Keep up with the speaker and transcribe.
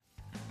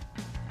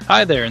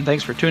Hi there, and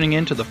thanks for tuning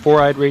in to the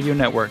Four-Eyed Radio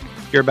Network.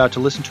 You're about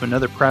to listen to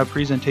another proud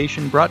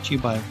presentation brought to you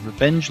by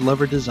Revenge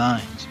Lover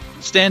Designs.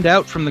 Stand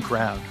out from the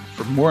crowd.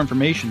 For more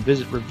information,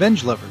 visit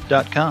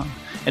revengelover.com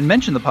and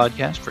mention the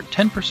podcast for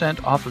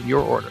 10% off of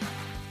your order.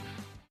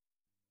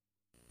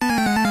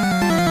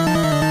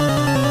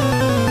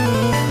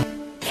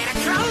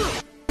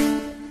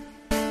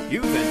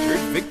 You've entered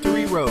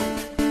Victory Road,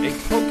 a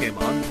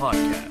Pokemon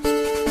podcast.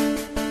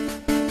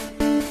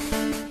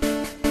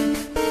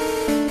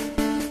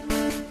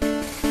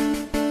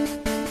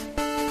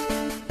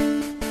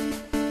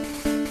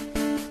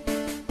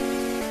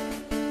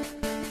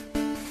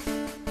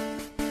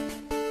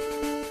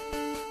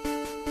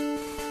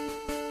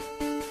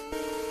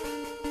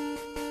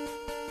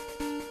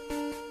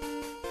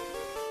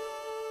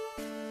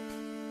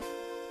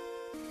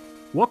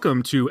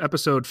 Welcome to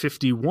episode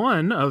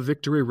 51 of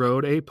Victory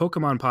Road, a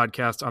Pokemon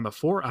podcast on the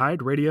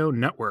Four-Eyed Radio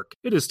Network.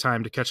 It is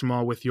time to catch them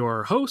all with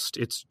your host.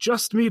 It's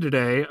just me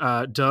today,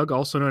 Doug,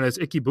 also known as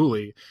Icky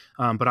Booley,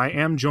 but I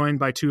am joined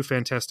by two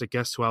fantastic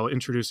guests who I will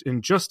introduce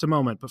in just a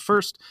moment. But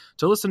first,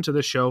 to listen to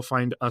this show,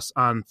 find us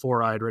on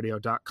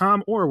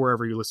foureyedradio.com or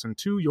wherever you listen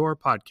to your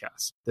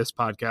podcasts. This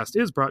podcast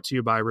is brought to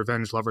you by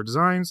Revenge Lover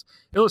Designs,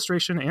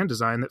 illustration and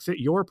design that fit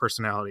your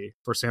personality.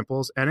 For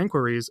samples and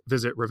inquiries,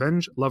 visit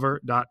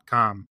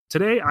revengelover.com.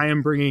 Today, I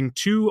am bringing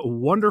two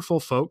wonderful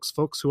folks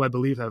who I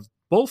believe have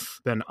both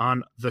been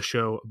on the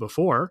show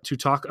before, to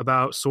talk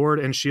about Sword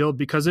and Shield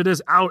because it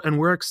is out and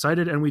we're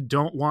excited and we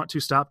don't want to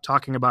stop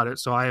talking about it.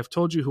 So I have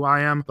told you who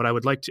I am, but I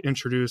would like to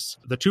introduce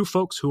the two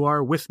folks who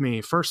are with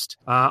me. First,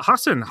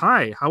 Hassan,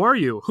 hi, how are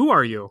you? Who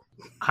are you?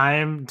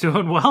 I'm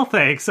doing well,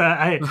 thanks.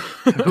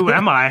 Who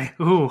am I?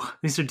 Ooh,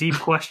 these are deep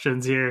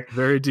questions here.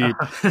 Very deep.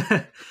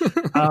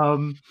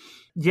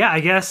 Yeah, I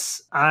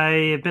guess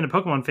I have been a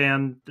Pokemon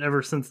fan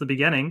ever since the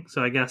beginning.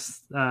 So I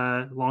guess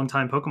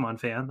longtime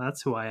Pokemon fan.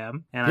 That's who I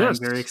am. And yes.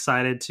 I'm very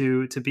excited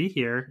to be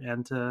here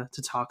and to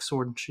talk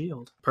Sword and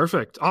Shield.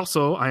 Perfect.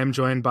 Also, I am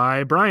joined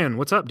by Brian.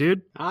 What's up,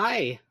 dude?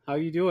 Hi. How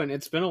you doing?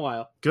 It's been a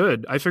while.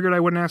 Good. I figured I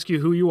wouldn't ask you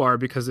who you are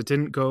because it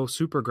didn't go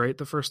super great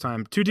the first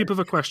time. Too deep of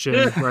a question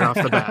right off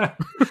the bat.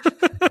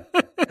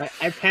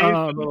 I panicked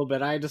a little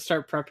bit. I had to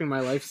start prepping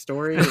my life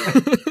story.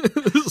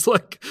 It's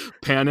like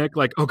panic,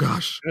 like, oh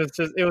gosh. It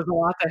was a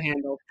lot to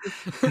handle.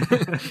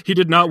 He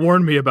did not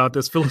warn me about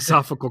this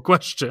philosophical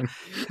question.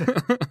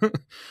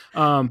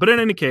 But in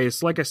any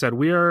case, like I said,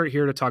 we are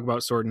here to talk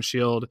about Sword and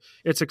Shield.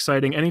 It's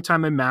exciting.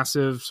 Anytime a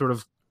massive sort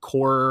of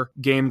core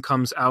game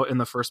comes out in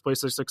the first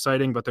place, it's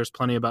exciting, but there's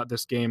plenty about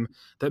this game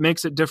that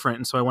makes it different.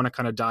 And so I want to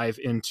kind of dive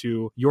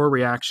into your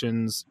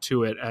reactions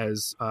to it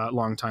as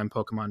longtime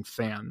Pokemon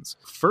fans.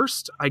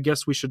 First, I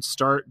guess we should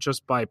start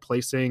just by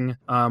placing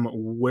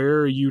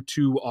where you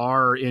two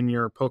are in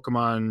your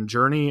Pokemon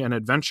journey and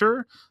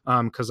adventure,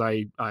 because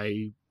I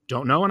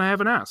don't know and I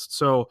haven't asked.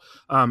 So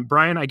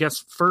Brian, I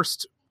guess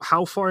first,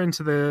 how far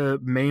into the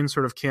main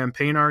sort of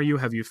campaign are you?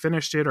 Have you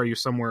finished it? Are you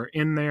somewhere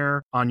in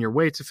there on your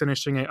way to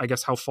finishing it? I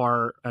guess how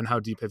far and how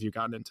deep have you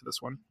gotten into this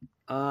one?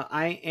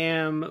 I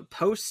am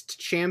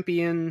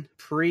post-champion,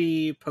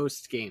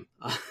 pre-post game.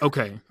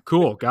 Okay,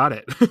 cool. Got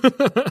it.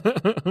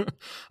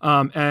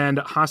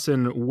 And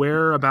Hassan,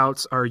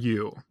 whereabouts are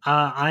you?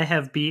 I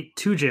have beat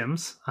 2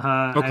 gyms.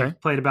 Okay. I've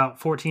played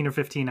about 14 or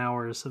 15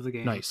 hours of the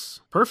game.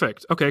 Nice.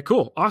 Perfect. Okay,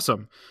 cool.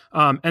 Awesome.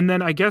 And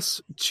then I guess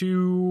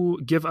to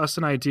give us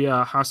an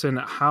idea, Hassan,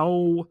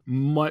 how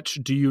much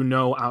do you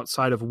know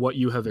outside of what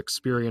you have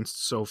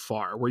experienced so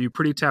far? Were you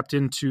pretty tapped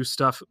into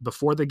stuff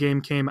before the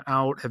game came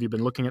out? Have you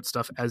been looking at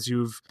stuff as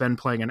you've been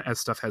playing and as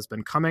stuff has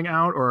been coming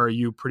out, or are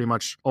you pretty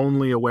much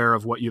only aware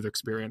of what you've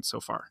experienced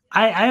so far?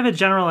 I have a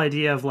general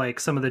idea of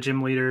like some of the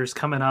gym leaders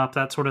coming up,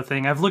 that sort of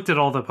thing. I've looked at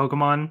all the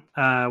Pokemon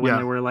when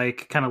they were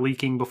like kind of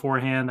leaking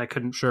beforehand. I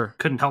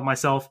couldn't help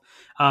myself.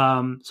 So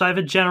I have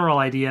a general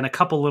idea and a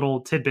couple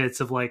little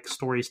tidbits of like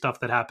story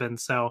stuff that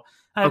happens. So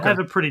I have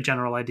a pretty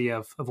general idea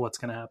of what's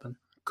going to happen.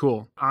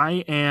 Cool.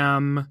 I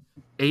am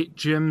 8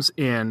 gyms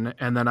in,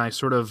 and then I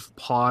sort of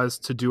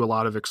paused to do a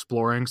lot of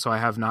exploring, so I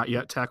have not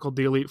yet tackled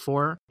the Elite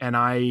Four. And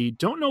I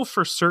don't know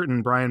for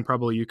certain, Brian,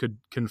 probably you could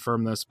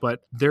confirm this,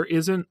 but there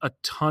isn't a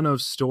ton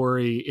of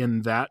story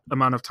in that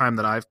amount of time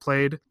that I've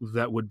played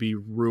that would be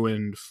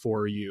ruined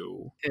for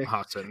you,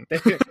 Hassan.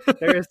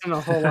 There isn't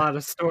a whole lot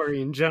of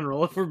story in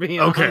general, if we're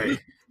being honest. Okay,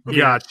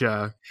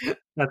 gotcha.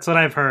 That's what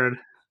I've heard.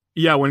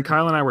 Yeah, when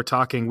Kyle and I were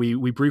talking,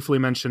 we briefly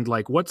mentioned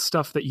like what's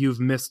stuff that you've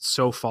missed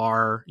so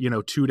far,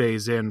 2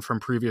 days in from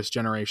previous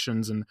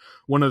generations. And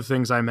one of the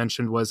things I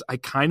mentioned was I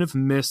kind of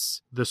miss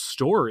the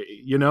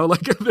story,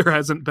 like there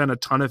hasn't been a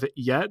ton of it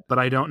yet, but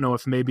I don't know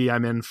if maybe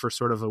I'm in for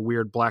sort of a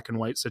weird black and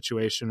white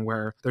situation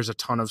where there's a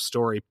ton of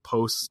story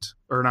post,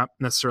 or not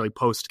necessarily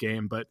post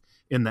game, but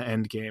in the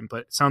end game.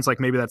 But it sounds like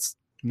maybe that's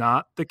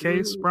not the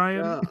case,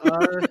 Brian.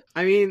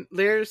 I mean,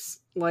 there's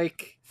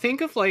like,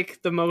 think of like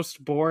the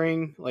most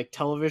boring like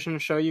television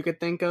show you could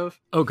think of.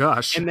 Oh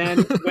gosh. And then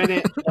when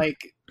it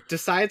like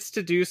decides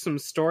to do some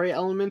story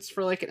elements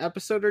for like an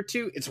episode or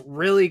two, it's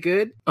really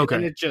good. Okay.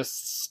 And it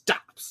just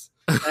stops.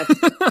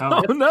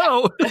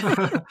 No.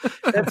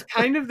 That's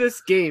kind of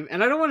this game.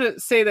 And I don't want to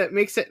say that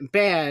makes it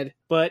bad,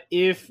 but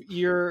if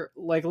you're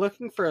like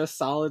looking for a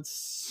solid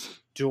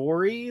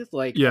story,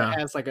 like that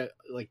has like a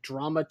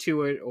drama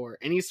to it or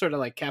any sort of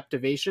like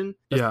captivation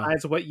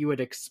besides what you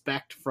would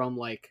expect from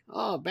like,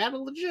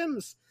 Battle of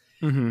Gyms,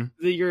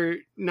 you're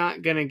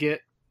not gonna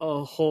get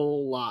a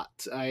whole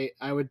lot. I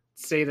would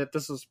say that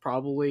this is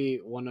probably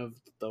one of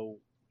the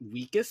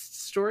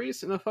weakest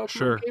stories in a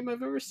Pokemon game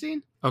I've ever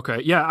seen.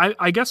 Okay. Yeah,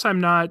 I guess I'm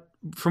not,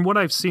 from what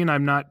I've seen,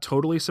 I'm not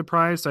totally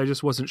surprised. I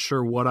just wasn't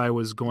sure what I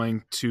was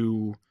going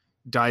to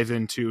dive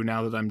into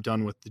now that I'm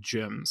done with the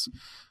gyms.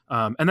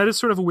 And that is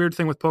sort of a weird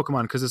thing with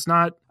Pokemon, because it's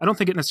not, I don't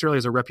think it necessarily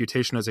has a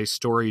reputation as a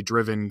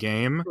story-driven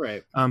game,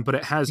 right? But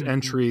it has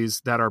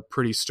entries that are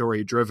pretty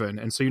story-driven.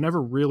 And so you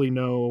never really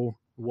know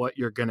what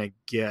you're going to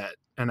get.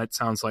 And it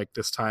sounds like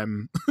this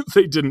time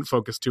they didn't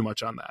focus too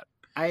much on that.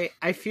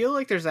 I feel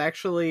like there's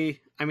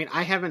actually, I mean,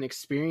 I haven't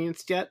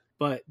experienced yet,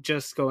 but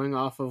just going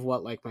off of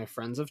what like my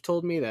friends have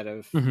told me that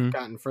have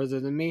gotten further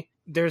than me,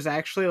 there's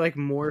actually like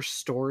more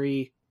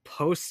story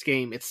post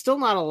game. It's still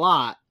not a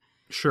lot,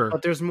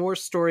 but there's more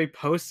story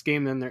post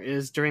game than there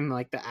is during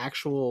like the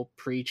actual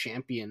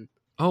pre-champion.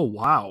 Oh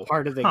wow!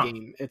 Part of the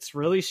game. It's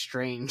really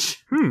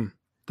strange.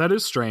 That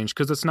is strange,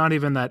 because it's not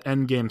even that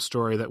end game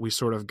story that we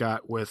sort of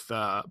got with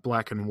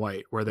Black and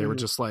White, where they were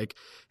just like,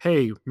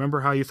 hey,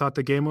 remember how you thought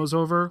the game was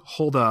over?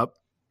 Hold up.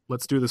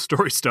 Let's do the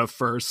story stuff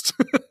first,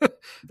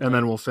 and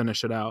then we'll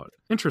finish it out.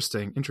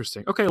 Interesting.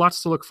 Okay,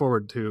 lots to look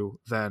forward to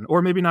then.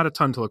 Or maybe not a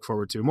ton to look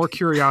forward to. More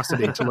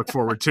curiosity to look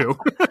forward to.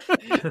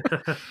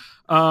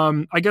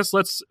 I guess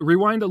let's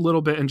rewind a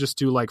little bit and just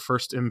do like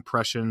first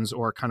impressions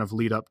or kind of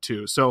lead up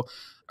to. So,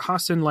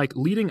 Hassan, like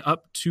leading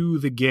up to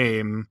the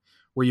game,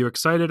 were you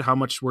excited? How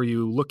much were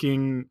you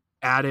looking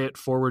at it,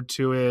 forward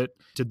to it?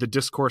 Did the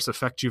discourse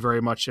affect you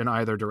very much in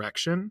either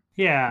direction?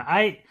 Yeah,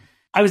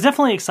 I was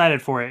definitely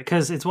excited for it,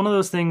 because it's one of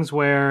those things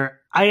where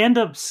I end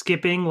up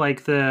skipping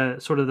like the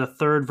sort of the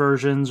third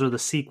versions or the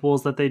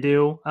sequels that they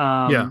do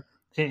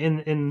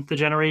in the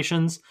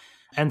generations.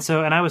 And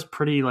I was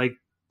pretty like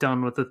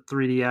done with the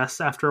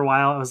 3DS after a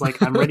while. I was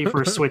like, I'm ready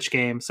for a Switch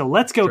game. So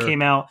Let's Go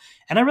came out,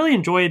 and I really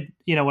enjoyed,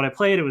 what I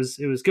played. It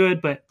was good,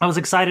 but I was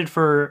excited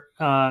for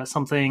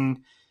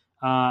something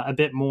a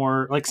bit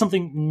more like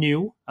something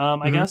new,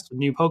 I guess,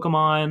 new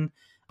Pokemon,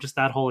 just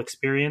that whole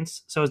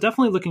experience. So I was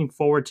definitely looking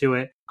forward to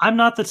it. I'm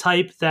not the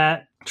type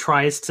that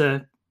tries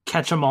to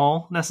catch them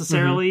all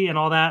necessarily and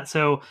all that.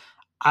 So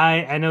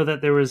I know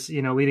that there was,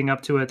 leading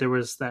up to it, there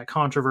was that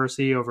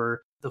controversy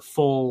over the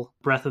full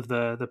breadth of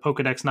the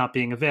Pokedex not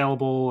being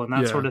available and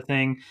that sort of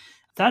thing.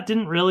 That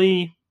didn't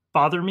really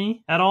bother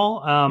me at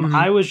all.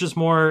 I was just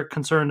more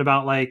concerned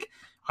about like,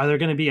 are there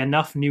going to be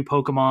enough new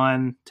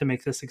Pokemon to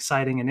make this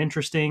exciting and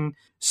interesting?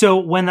 So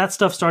when that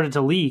stuff started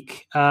to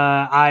leak,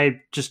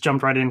 I just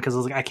jumped right in, because I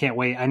was like, I can't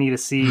wait. I need to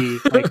see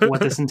like what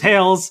this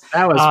entails.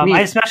 That was me. I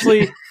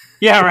especially,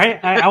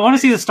 I want to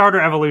see the starter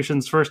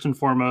evolutions first and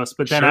foremost,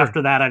 but then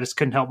after that, I just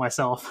couldn't help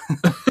myself.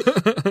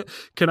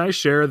 Can I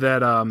share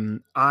that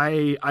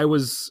I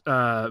was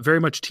very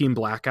much Team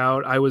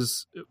Blackout.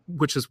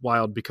 Which is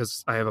wild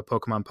because I have a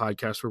Pokemon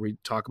podcast where we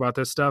talk about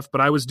this stuff,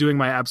 but I was doing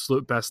my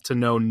absolute best to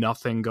know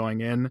nothing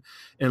going in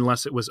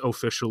unless it was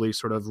officially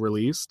sort of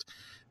released.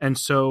 And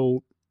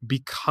so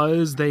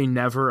because they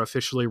never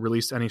officially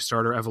released any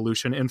starter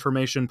evolution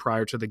information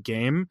prior to the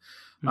game,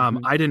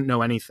 I didn't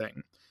know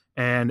anything.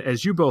 And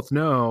as you both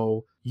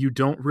know, you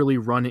don't really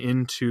run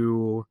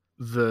into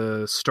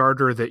the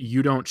starter that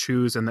you don't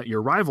choose and that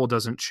your rival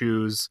doesn't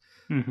choose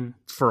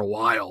for a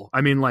while.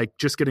 I mean, like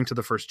just getting to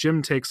the first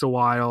gym takes a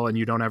while and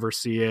you don't ever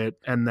see it.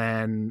 And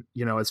then,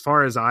 as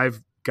far as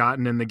I've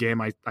gotten in the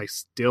game, I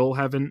still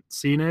haven't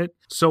seen it.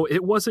 So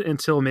it wasn't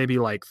until maybe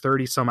like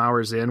 30 some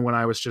hours in, when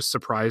I was just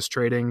surprise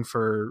trading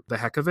for the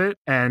heck of it,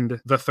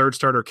 and the third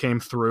starter came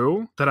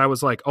through, that I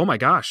was like, oh my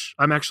gosh,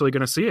 I'm actually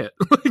going to see it.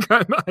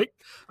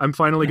 I'm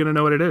finally going to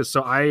know what it is.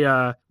 So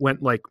I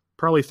went like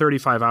probably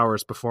 35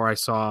 hours before I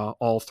saw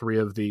all three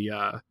of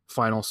the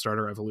final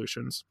starter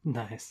evolutions.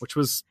 Nice.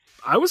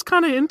 I was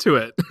kind of into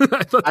it.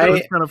 I thought that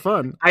was kind of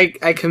fun.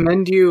 I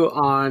commend you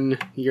on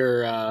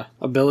your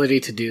ability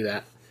to do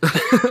that.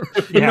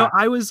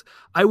 I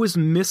was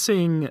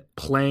missing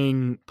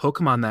playing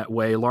Pokemon that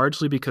way,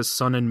 largely because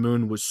Sun and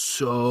Moon was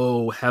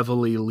so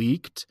heavily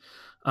leaked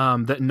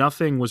that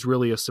nothing was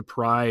really a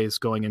surprise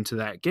going into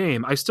that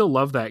game. I still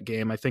love that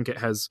game. I think it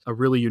has a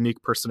really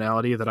unique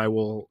personality that I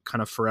will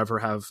kind of forever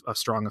have a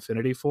strong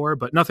affinity for,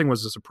 but nothing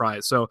was a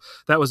surprise. So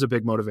that was a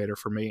big motivator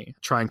for me,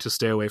 trying to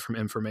stay away from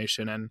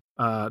information.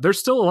 And there's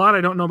still a lot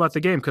I don't know about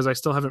the game, because I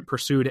still haven't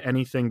pursued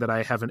anything that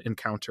I haven't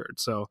encountered.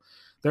 So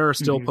there are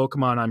still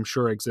Pokemon I'm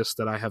sure exist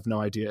that I have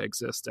no idea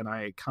exist, and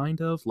I kind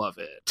of love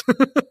it.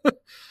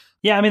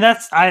 Yeah, I mean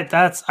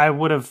I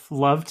would have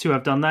loved to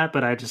have done that,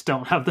 but I just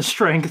don't have the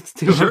strength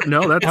to.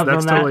 No, that's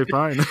totally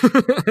fine.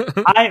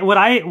 What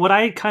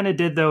I kind of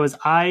did though is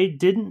I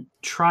didn't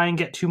try and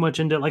get too much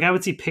into, like, I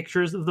would see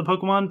pictures of the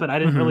Pokemon, but I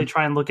didn't really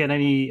try and look at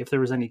if there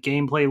was any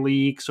gameplay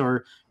leaks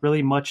or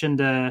really much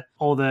into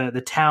all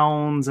the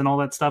towns and all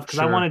that stuff, because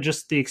I wanted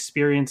just the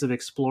experience of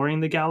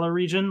exploring the Galar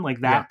region, like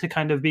that, to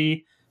kind of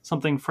be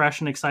something fresh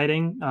and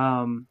exciting.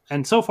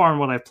 And so far in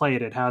what I've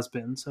played, it has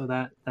been, so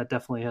that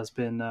definitely has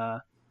been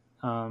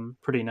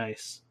pretty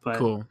nice. But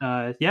cool.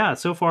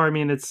 So far, I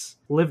mean, it's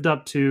lived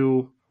up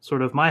to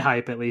sort of my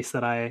hype, at least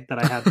that I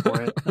had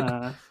for it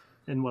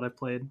in what I've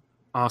played.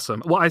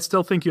 Awesome. Well, I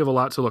still think you have a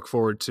lot to look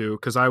forward to,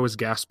 because I was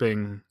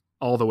gasping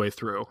all the way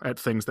through at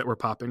things that were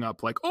popping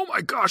up, like, oh my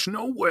gosh,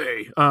 no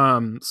way.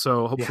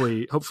 So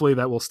hopefully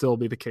that will still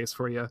be the case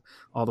for you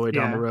all the way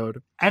down the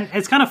road. And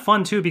it's kind of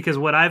fun too, because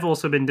what I've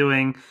also been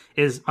doing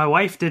is my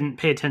wife didn't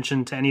pay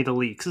attention to any of the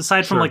leaks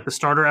aside from like the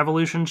starter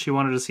evolution. She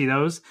wanted to see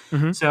those.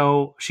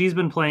 So she's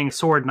been playing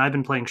Sword and I've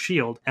been playing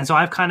Shield. And so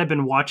I've kind of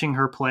been watching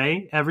her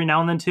play every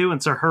now and then too.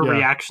 And so her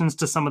reactions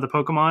to some of the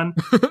Pokemon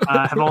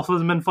have also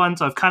been fun.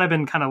 So I've kind of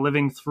been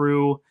living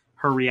through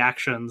her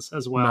reactions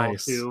as well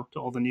to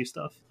all the new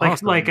stuff.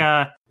 Like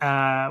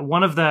awesome.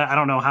 One of the, I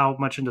don't know how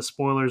much into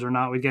spoilers or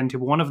not we get into,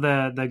 but one of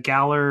the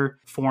Galar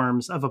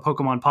forms of a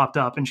Pokemon popped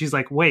up and she's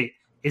like, wait,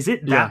 is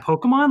it that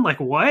Pokemon? Like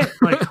what?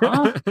 Like,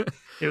 huh?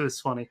 It was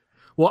funny.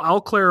 Well,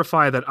 I'll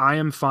clarify that I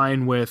am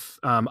fine with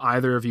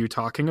either of you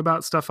talking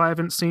about stuff I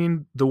haven't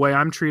seen. The way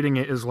I'm treating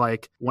it is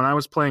like when I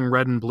was playing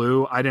Red and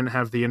Blue, I didn't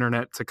have the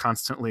internet to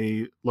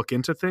constantly look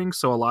into things.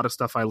 So a lot of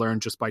stuff I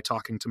learned just by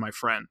talking to my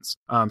friends.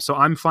 So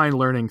I'm fine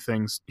learning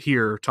things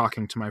here,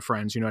 talking to my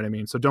friends. You know what I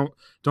mean? So don't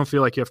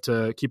feel like you have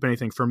to keep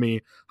anything from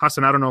me.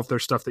 Hassan, I don't know if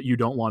there's stuff that you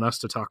don't want us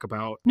to talk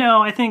about.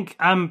 No, I think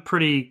I'm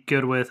pretty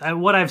good with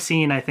what I've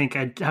seen. I think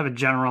I have a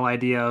general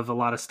idea of a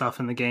lot of stuff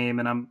in the game,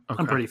 and I'm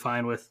pretty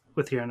fine with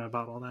hearing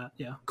about all that.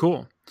 Yeah.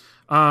 Cool.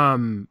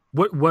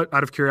 What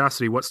out of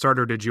curiosity, what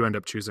starter did you end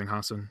up choosing,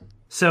 Hassan?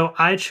 So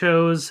I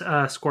chose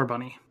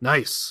Scorbunny.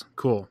 Nice.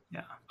 Cool.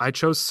 Yeah. I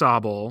chose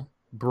Sobble.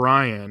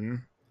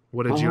 Brian,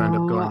 what did you end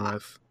up going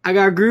with? I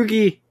got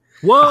Grookey.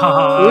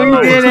 Whoa!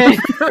 We did it!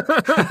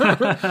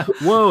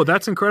 Whoa,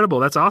 that's incredible.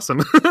 That's awesome.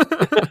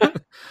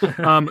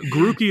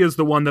 Grookey is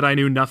the one that I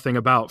knew nothing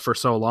about for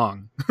so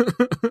long.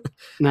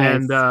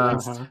 Nice.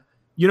 And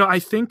you know, I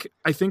think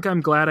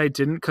I'm glad I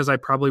didn't, because I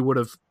probably would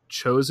have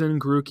chosen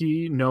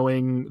Grookey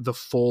knowing the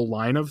full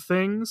line of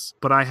things,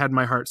 but I had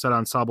my heart set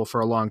on Sobble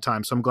for a long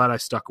time, so I'm glad I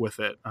stuck with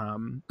it,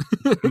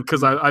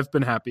 because I've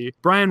been happy.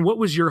 Brian, what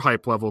was your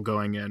hype level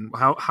going in?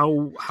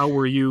 How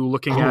were you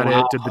looking at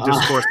it? Did the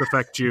discourse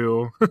affect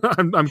you?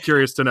 I'm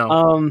curious to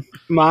know.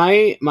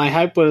 My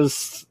hype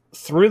was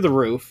through the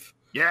roof.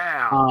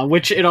 Yeah.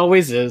 Which it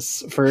always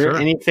is for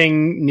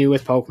anything new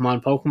with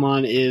Pokemon.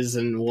 Pokemon is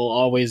and will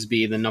always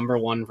be the number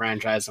one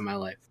franchise in my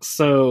life.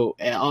 So,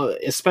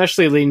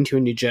 especially leading to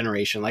a new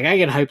generation. Like, I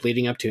get hype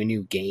leading up to a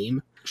new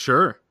game.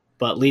 Sure.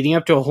 But leading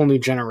up to a whole new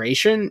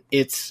generation,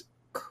 it's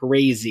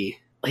crazy.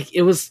 Like,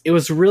 it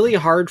was really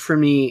hard for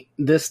me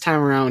this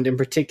time around in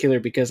particular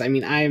because, I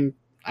mean,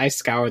 I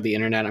scour the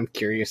internet. I'm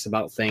curious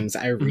about things.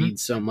 I read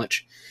so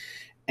much.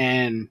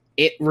 And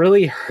it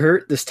really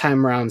hurt this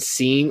time around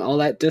seeing all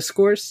that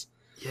discourse.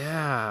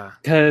 Yeah.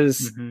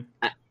 Because,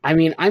 I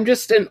mean, I'm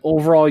just an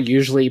overall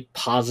usually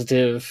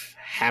positive,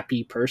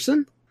 happy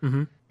person.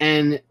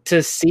 And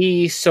to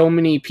see so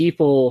many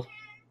people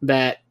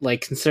that,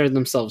 like, consider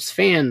themselves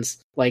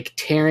fans, like,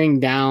 tearing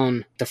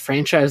down the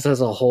franchise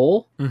as a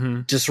whole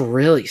just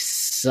really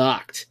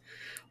sucked.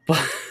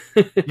 But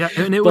yeah,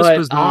 and it was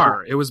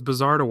bizarre. It was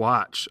bizarre to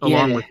watch,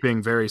 along with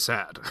being very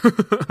sad.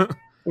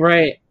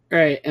 Right.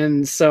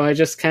 And so I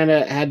just kind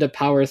of had to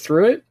power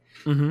through it.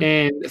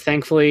 And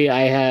thankfully,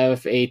 I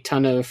have a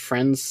ton of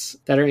friends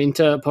that are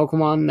into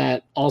Pokemon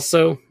that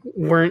also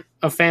weren't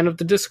a fan of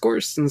the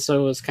discourse. And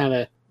so it was kind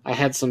of, I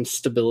had some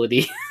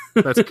stability.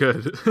 That's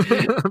good.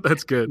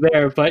 That's good.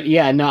 There. But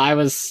yeah, no, I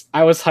was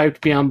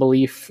hyped beyond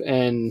belief.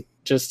 And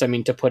just, I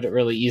mean, to put it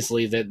really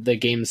easily, that the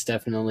games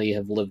definitely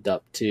have lived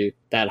up to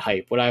that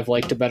hype. Would I have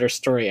liked a better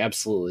story?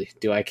 Absolutely.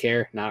 Do I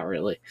care? Not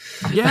really.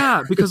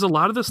 Yeah, because a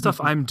lot of the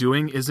stuff I'm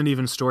doing isn't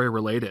even story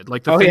related.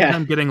 Like the things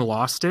I'm getting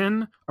lost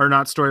in are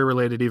not story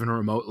related even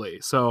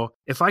remotely. So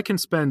if I can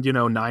spend,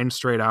 9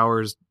 straight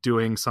hours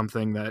doing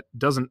something that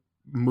doesn't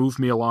move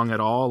me along at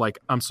all, like,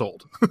 I'm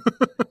sold.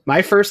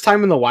 My first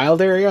time in the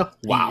wild area?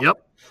 Wow. Yep.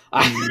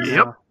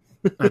 Yep.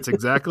 That's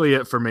exactly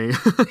it for me.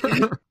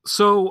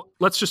 So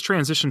let's just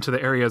transition to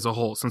the area as a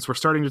whole, since we're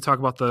starting to talk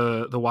about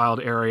the wild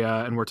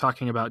area and we're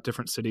talking about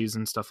different cities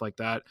and stuff like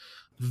that.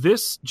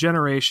 This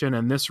generation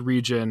and this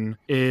region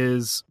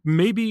is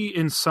maybe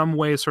in some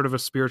way sort of a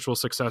spiritual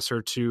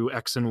successor to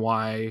X and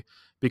Y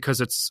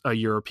because it's a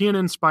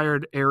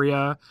European-inspired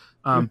area.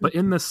 But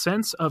in the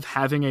sense of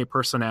having a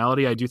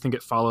personality, I do think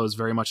it follows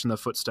very much in the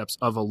footsteps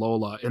of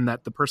Alola, in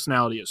that the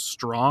personality is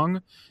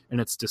strong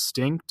and it's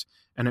distinct,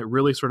 and it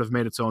really sort of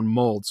made its own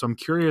mold. So I'm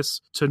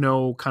curious to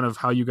know kind of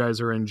how you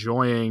guys are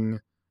enjoying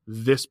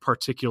this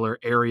particular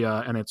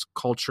area and its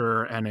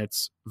culture and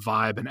its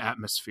vibe and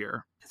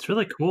atmosphere. It's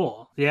really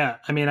cool. Yeah.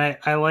 I mean,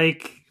 I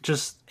like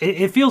just,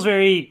 it feels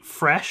very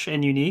fresh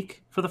and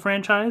unique for the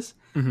franchise.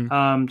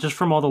 Mm-hmm. Just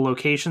from all the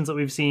locations that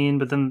we've seen,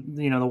 but then,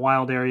 the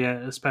wild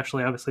area,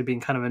 especially obviously being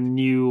kind of a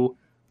new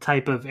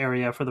type of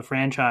area for the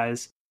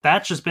franchise,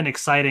 that's just been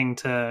exciting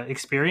to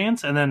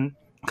experience. And then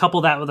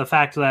couple that with the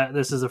fact that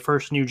this is the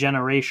first new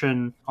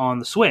generation on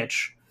the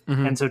Switch.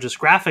 Mm-hmm. And so just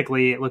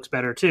graphically, it looks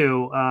better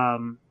too.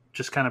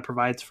 Just kind of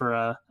provides for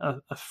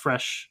a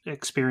fresh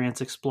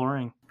experience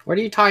exploring. What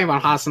are you talking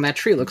about, Hassan? That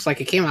tree looks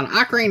like it came on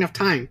Ocarina of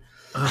Time.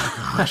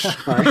 Oh, gosh.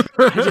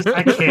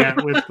 I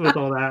can't with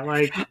all that.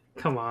 Like,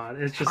 come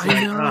on. It's just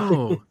I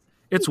know.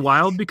 It's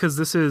wild because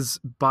this is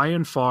by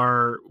and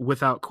far,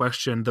 without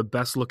question, the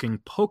best looking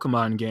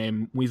Pokemon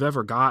game we've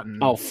ever gotten.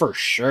 Oh, for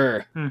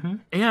sure. Mm-hmm.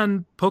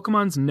 And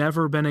Pokemon's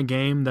never been a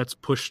game that's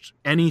pushed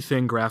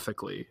anything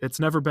graphically. It's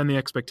never been the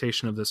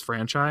expectation of this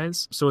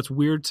franchise. So it's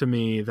weird to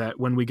me that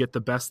when we get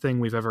the best thing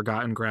we've ever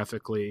gotten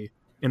graphically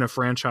in a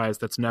franchise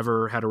that's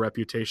never had a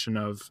reputation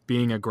of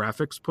being a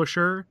graphics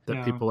pusher,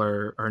 that people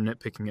are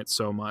nitpicking it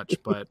so much.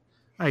 But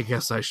I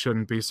guess I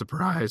shouldn't be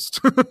surprised.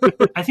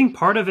 I think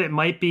part of it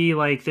might be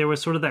like there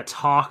was sort of that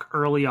talk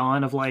early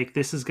on of like,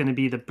 this is going to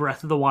be the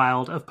Breath of the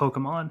Wild of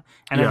Pokemon.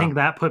 And I think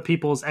that put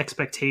people's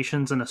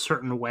expectations in a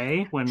certain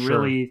way when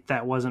really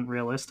that wasn't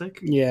realistic.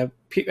 Yeah.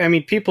 I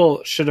mean,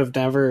 people should have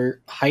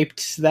never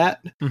hyped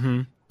that.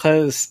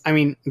 Because, I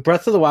mean,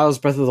 Breath of the Wild is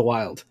Breath of the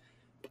Wild.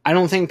 I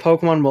don't think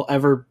Pokemon will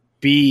ever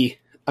be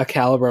a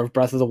caliber of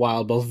Breath of the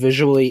Wild, both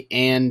visually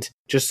and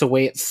just the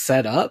way it's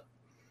set up.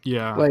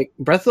 Yeah. Like,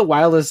 Breath of the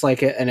Wild is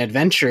like an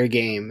adventure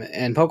game,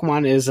 and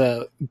Pokemon is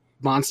a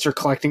monster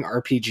collecting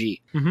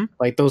RPG. Mm-hmm.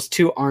 Like, those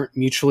two aren't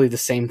mutually the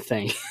same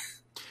thing.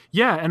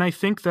 Yeah, and I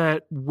think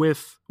that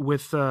with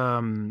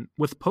Pokemon,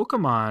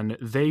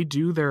 they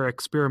do their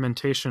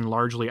experimentation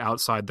largely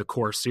outside the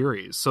core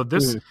series. So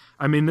this,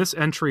 I mean, this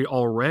entry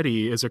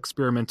already is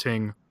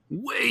experimenting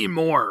way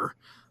more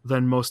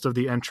than most of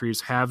the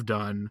entries have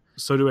done.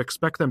 So to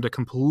expect them to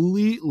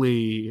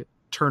completely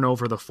turn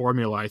over the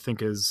formula, I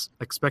think, is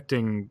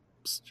expecting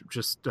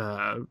just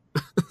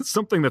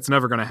something that's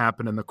never going to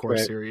happen in the core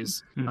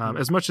series. Mm-hmm.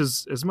 As much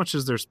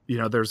as there's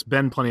there's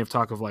been plenty of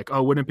talk of like,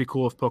 oh, wouldn't it be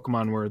cool if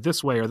Pokemon were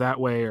this way or that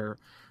way or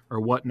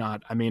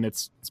whatnot. I mean,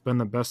 it's been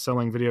the best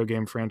selling video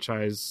game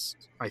franchise,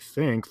 I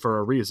think, for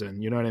a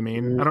reason. You know what I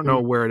mean? I don't know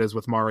where it is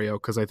with Mario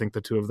because I think the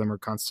two of them are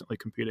constantly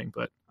competing,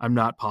 but I'm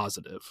not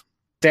positive.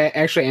 To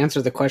actually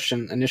answer the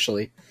question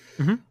initially,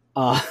 Mm-hmm.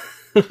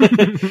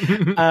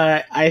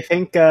 I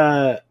think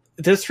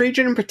this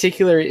region in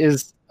particular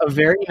is a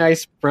very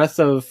nice breath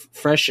of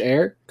fresh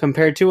air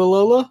compared to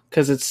Alola,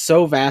 because it's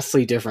so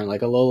vastly different.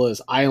 Like, Alola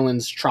is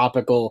islands,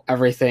 tropical,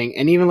 everything.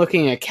 And even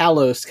looking at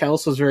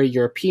Kalos was very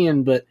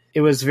European, but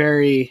it was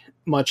very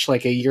much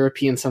like a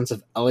European sense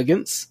of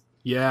elegance.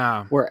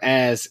 Yeah.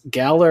 Whereas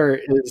Galar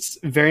is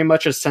very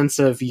much a sense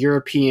of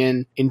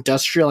European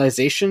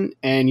industrialization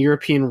and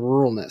European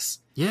ruralness.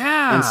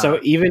 Yeah. And so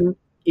even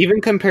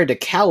compared to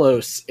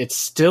Kalos, it's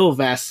still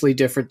vastly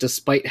different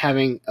despite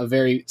having a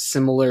very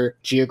similar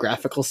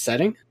geographical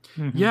setting.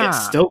 Yeah.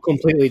 It's still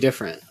completely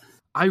different.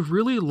 I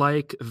really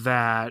like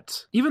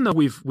that, even though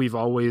we've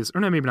always,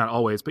 or maybe not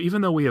always, but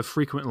even though we have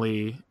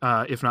frequently,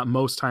 if not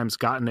most times,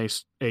 gotten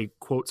a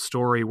quote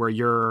story where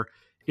you're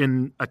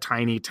in a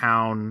tiny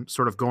town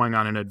sort of going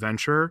on an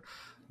adventure,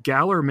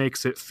 Galar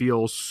makes it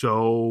feel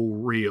so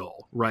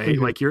real, right?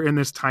 Mm-hmm. Like, you're in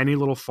this tiny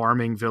little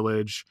farming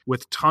village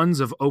with tons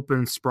of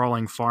open,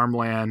 sprawling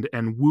farmland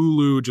and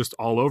Wooloo just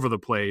all over the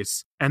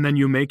place. And then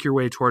you make your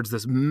way towards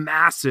this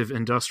massive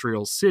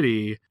industrial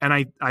city. And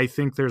I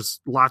think there's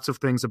lots of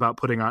things about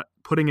putting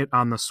it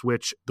on the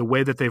Switch, the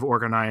way that they've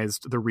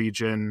organized the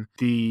region,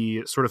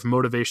 the sort of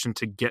motivation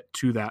to get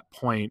to that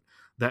point,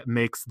 that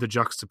makes the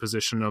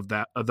juxtaposition of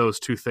those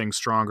two things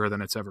stronger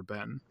than it's ever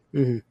been.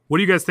 Mm-hmm. What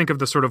do you guys think of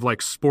the sort of like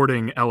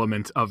sporting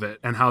element of it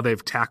and how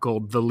they've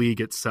tackled the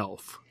league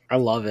itself? I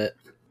love it.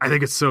 I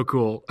think it's so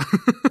cool.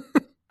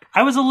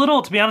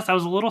 To be honest, I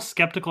was a little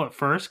skeptical at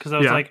first because I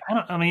was like,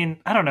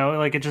 I don't know.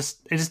 Like, it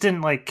just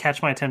didn't like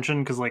catch my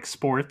attention because like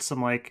sports,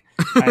 I'm like,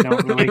 I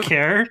don't really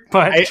care.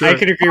 But I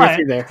could agree with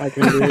you there. I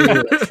can agree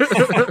with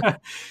you.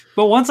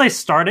 But once I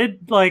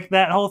started like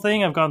that whole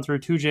thing, I've gone through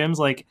 2 gyms.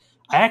 Like,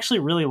 I actually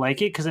really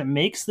like it because it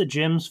makes the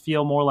gyms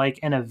feel more like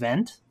an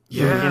event.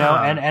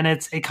 Yeah. And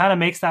it kind of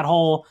makes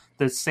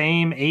the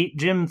same 8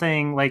 gym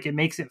thing, like, it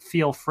makes it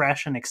feel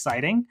fresh and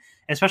exciting,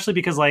 especially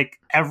because like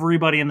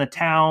everybody in the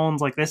towns,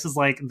 like, this is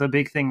like the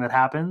big thing that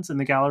happens in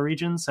the Galar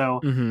region.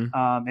 So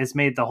it's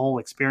made the whole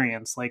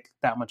experience like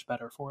that much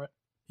better for it.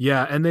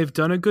 Yeah, and they've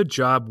done a good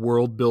job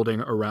world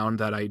building around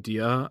that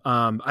idea.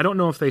 I don't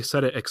know if they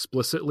said it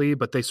explicitly,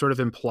 but they sort of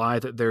imply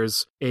that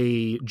there's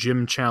a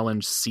gym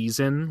challenge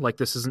season. Like,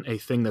 this isn't a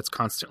thing that's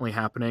constantly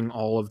happening.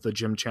 All of the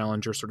gym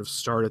challengers sort of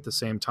start at the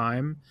same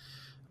time,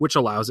 which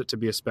allows it to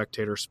be a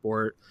spectator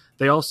sport.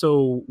 They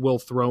also will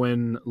throw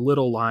in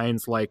little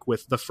lines like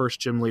with the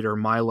first gym leader,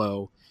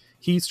 Milo.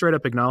 he straight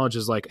up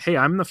acknowledges like, hey,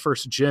 I'm the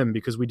first gym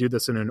because we do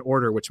this in an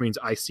order, which means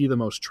I see the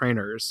most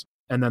trainers,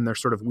 and then they're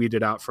sort of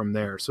weeded out from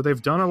there. So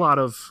they've done a lot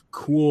of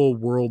cool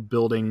world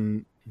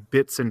building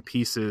bits and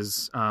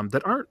pieces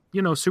that aren't,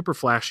 super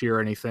flashy or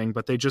anything,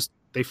 but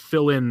they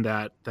fill in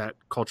that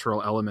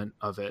cultural element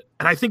of it.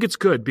 And I think it's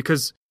good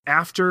because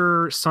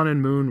after Sun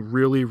and Moon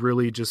really,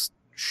 really just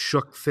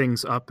shook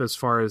things up as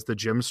far as the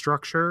gym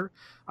structure,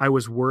 I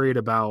was worried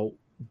about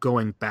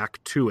going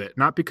back to it,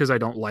 not because I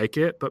don't like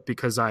it, but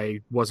because I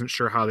wasn't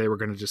sure how they were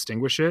going to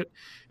distinguish it.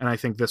 And I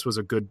think this was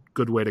a good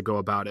way to go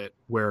about it,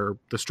 where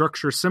the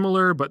structure is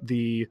similar, but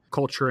the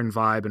culture and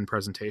vibe and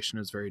presentation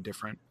is very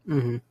different.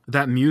 Mm-hmm.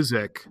 That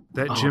music,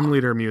 that gym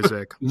leader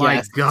music,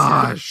 my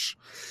gosh,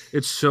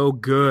 it's so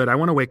good. I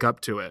want to wake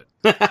up to it.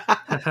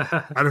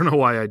 I don't know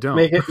why I don't.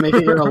 Make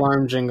it your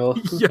alarm jingle.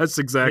 Yes,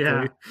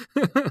 exactly.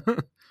 Yeah.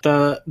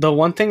 The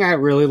one thing I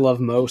really love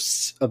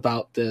most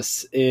about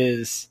this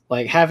is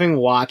like having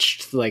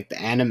watched like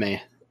the anime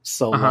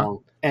so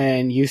long,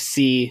 and you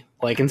see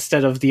like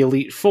instead of the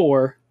Elite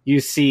Four,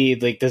 you see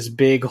like this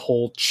big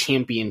whole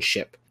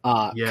championship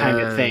kind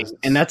of thing,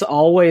 and that's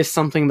always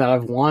something that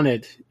I've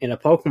wanted in a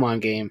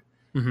Pokemon game.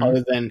 Mm-hmm.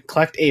 Other than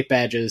collect 8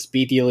 badges,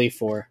 beat the Elite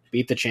Four,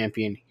 beat the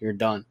champion, you're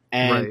done.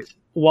 And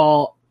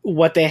while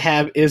what they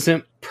have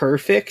isn't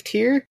perfect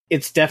here,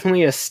 it's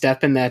definitely a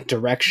step in that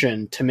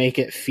direction to make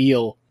it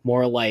feel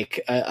more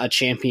like a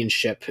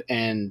championship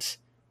and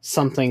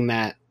something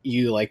that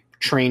you like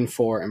train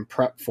for and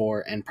prep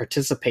for and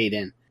participate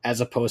in, as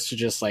opposed to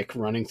just like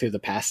running through the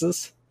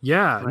passes.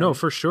 Yeah, right. No,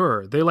 for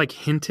sure. They like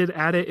hinted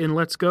at it in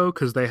Let's Go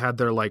because they had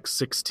their like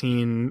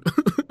 16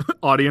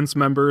 audience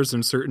members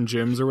in certain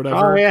gyms or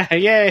whatever. Oh yeah,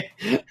 yay!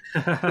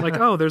 Like,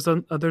 oh, there's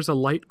a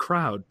light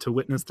crowd to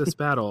witness this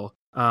battle.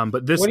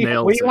 But this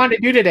nails what do you want to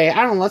do today?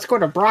 I don't know. Let's go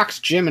to Brock's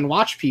gym and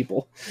watch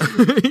people.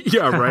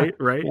 Yeah, right.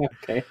 Yeah,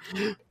 okay.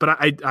 But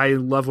I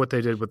love what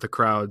they did with the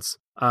crowds.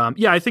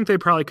 I think they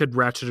probably could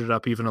ratchet it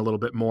up even a little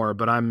bit more,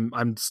 but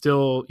I'm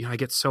still, I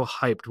get so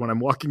hyped when I'm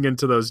walking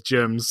into those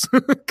gyms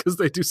because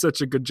they do such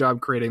a good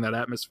job creating that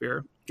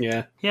atmosphere.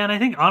 Yeah, and I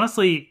think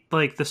honestly,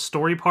 like the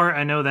story part,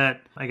 I know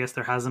that I guess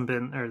there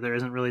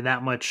isn't really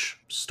that much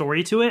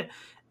story to it.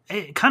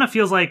 It kind of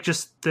feels like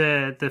just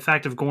the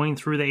fact of going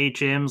through the 8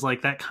 gyms,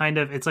 like that kind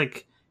of, it's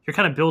like you're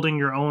kind of building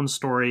your own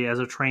story as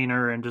a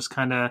trainer and just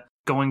kind of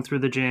going through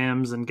the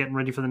gyms and getting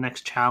ready for the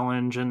next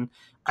challenge. And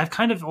I've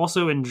kind of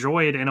also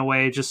enjoyed, in a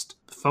way, just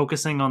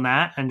focusing on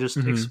that and just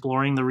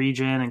exploring the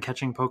region and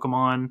catching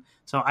Pokemon.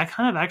 So I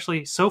kind of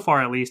actually, so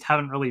far at least,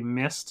 haven't really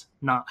missed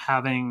not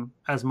having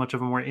as much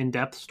of a more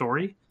in-depth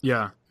story.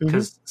 Yeah.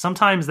 Because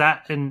sometimes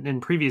that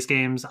in previous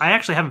games, I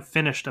actually haven't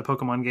finished a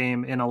Pokemon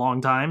game in a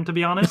long time, to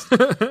be honest.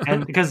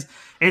 And because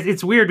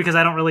it's weird because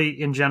I don't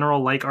really, in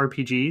general, like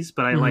RPGs,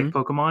 but I like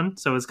Pokemon.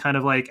 So it's kind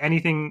of like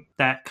anything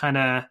that kind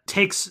of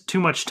takes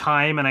too much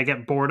time and I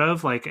get bored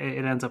of, like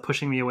it ends up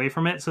pushing me away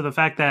from it. So the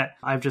fact that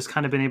I've just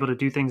kind of been able to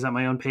do things at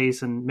my own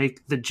pace and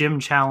make the gym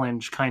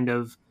challenge kind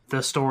of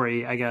the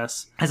story, I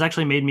guess, has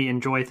actually made me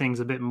enjoy things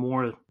a bit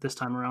more this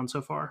time around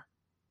so far.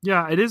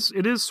 Yeah, it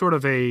is sort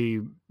of a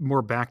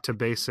more back to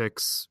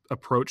basics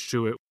approach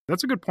to it.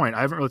 That's a good point.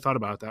 I haven't really thought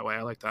about it that way.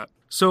 I like that.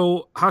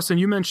 So, Hassan,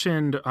 you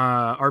mentioned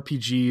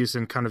RPGs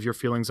and kind of your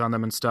feelings on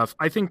them and stuff.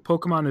 I think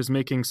Pokemon is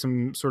making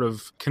some sort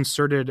of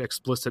concerted,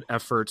 explicit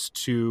efforts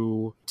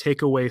to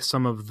take away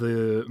some of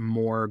the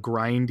more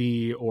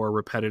grindy or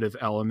repetitive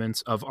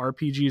elements of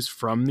RPGs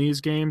from these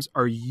games.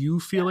 Are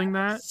you feeling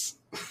that?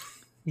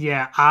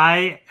 Yeah,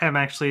 I am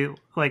actually,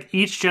 like,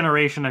 each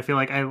generation, I feel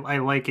like I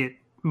like it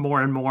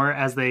more and more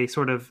as they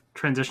sort of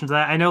transition to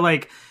that. I know,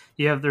 like,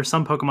 there's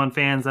some Pokemon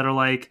fans that are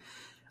like,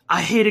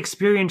 I hate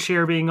experience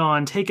share being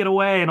on, take it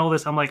away and all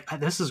this. I'm like,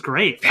 this is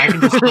great. I can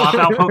just swap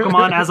out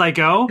Pokemon as I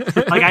go.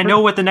 Like, I know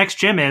what the next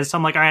gym is. So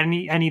I'm like, I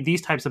need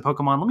these types of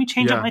Pokemon. Let me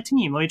change up my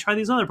team. Let me try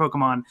these other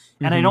Pokemon.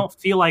 And I don't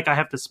feel like I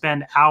have to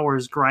spend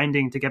hours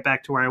grinding to get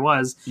back to where I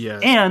was.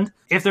 Yes. And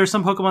if there's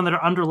some Pokemon that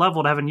are under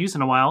leveled, I haven't used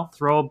in a while,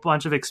 throw a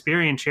bunch of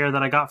experience share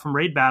that I got from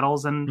raid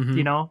battles and,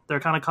 they're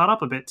kind of caught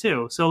up a bit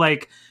too. So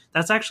like,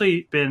 that's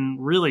actually been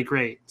really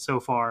great so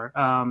far.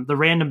 The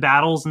random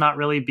battles not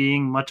really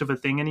being much of a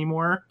thing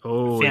anymore.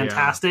 Oh,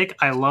 fantastic.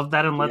 Yeah. I love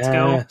that in Let's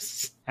Go.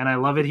 And I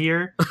love it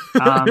here.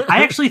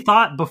 I actually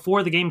thought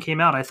before the game came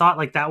out, I thought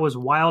like that was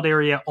wild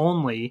area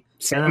only.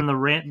 And then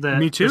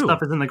the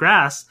stuff is in the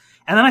grass.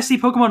 And then I see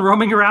Pokemon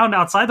roaming around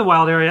outside the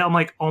wild area. I'm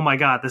like, oh my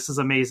God, this is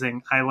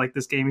amazing. I like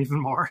this game even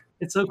more.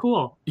 It's so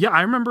cool. Yeah,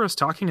 I remember us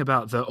talking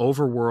about the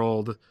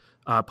overworld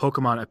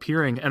Pokemon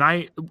appearing,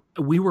 and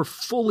we were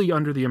fully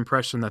under the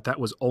impression that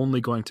was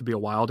only going to be a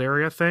wild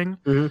area thing.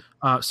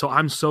 So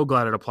I'm so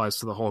glad it applies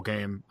to the whole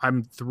game.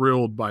 I'm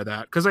thrilled by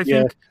that because I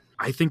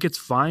think it's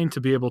fine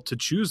to be able to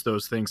choose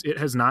those things. It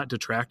has not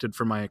detracted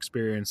from my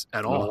experience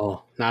at all.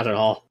 No, not at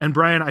all. And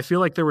Brian, I feel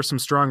like there were some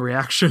strong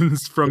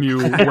reactions from you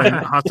when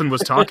Hassan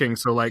was talking.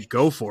 So like,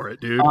 go for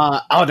it, dude. Oh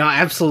no,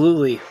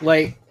 absolutely.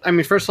 Like, I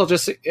mean, first of all,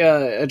 just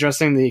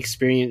addressing the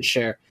experience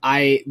share.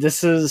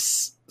 This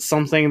is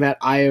something that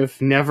I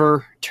have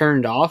never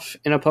turned off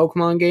in a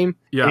Pokemon game.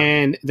 Yeah.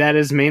 And that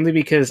is mainly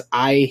because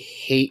I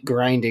hate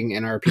grinding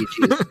in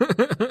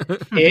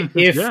RPGs.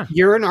 If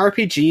you're an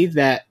RPG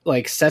that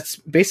like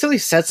basically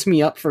sets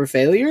me up for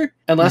failure,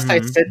 unless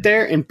I sit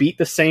there and beat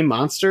the same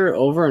monster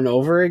over and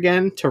over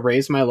again to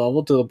raise my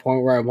level to the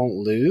point where I won't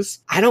lose,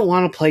 I don't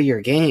want to play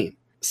your game.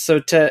 So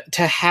to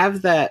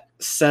have that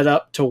set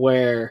up to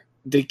where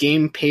the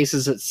game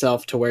paces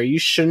itself to where you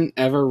shouldn't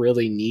ever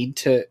really need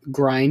to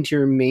grind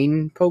your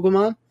main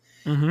Pokemon.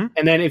 And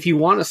then if you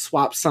want to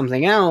swap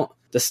something out,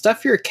 the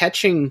stuff you're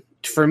catching,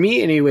 for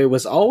me anyway,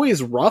 was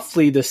always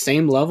roughly the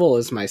same level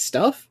as my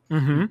stuff.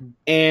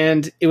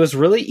 And it was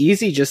really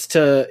easy just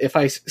to, if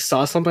I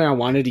saw something I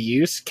wanted to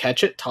use,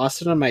 catch it,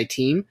 toss it on my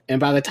team. And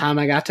by the time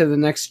I got to the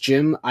next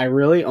gym, I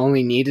really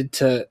only needed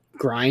to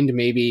grind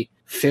maybe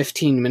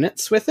 15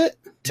 minutes with it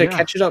to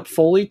catch it up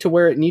fully to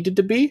where it needed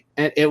to be.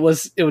 And it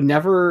was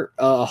never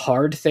a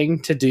hard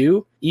thing to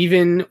do.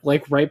 Even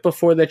like right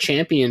before the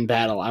champion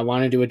battle, I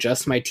wanted to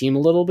adjust my team a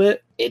little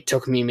bit. It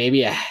took me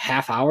maybe a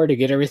half hour to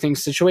get everything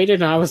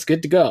situated and I was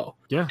good to go.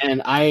 Yeah.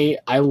 And I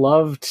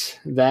loved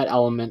that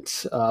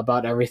element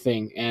about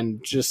everything,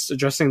 and just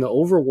addressing the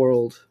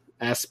overworld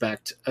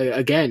aspect.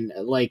 Again,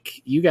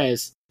 like you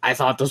guys, I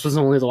thought this was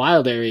only the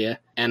wild area,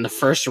 and the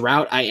first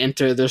route I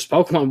enter, there's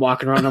Pokemon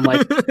walking around. I'm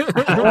like,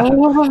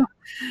 oh,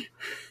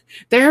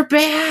 they're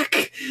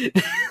back.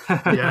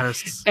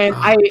 Yes. And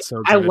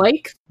I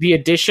like the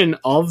addition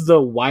of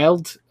the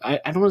wild, I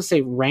don't want to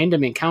say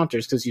random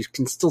encounters because you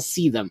can still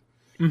see them.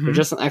 They're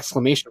just an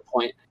exclamation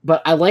point.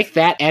 But I like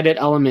that added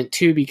element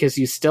too, because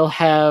you still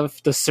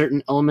have the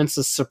certain elements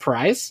of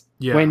surprise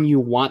when you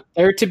want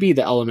there to be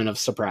the element of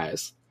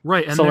surprise.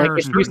 Right. And so there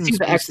like if you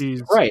see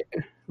the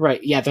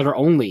right. Yeah, that are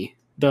only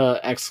the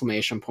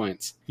exclamation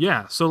points.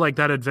 Yeah, so like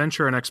that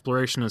adventure and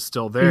exploration is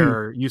still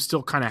there. You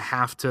still kind of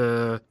have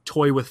to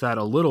toy with that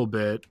a little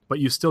bit, but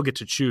you still get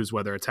to choose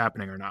whether it's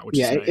happening or not, which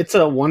is nice. It's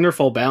a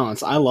wonderful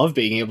balance. I love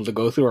being able to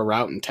go through a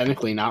route and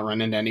technically not run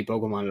into any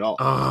Pokemon at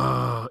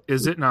all.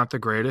 Is it not the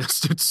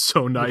greatest? It's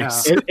so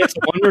nice. Yeah. It's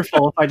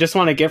wonderful if I just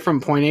want to get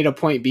from point A to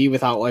point B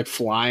without like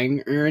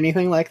flying or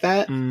anything like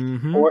that.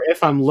 Or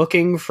if I'm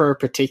looking for a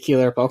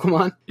particular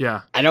Pokemon,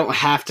 I don't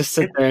have to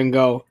sit there and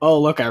go,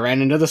 oh, look, I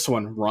ran into this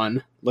one,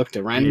 run. Looked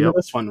at ran into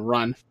this one,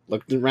 run.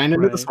 Looked at ran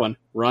into this one,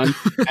 run.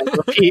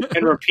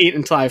 And repeat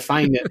until I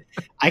find it.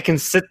 I can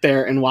sit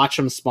there and watch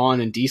them spawn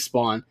and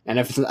despawn. And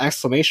if it's an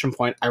exclamation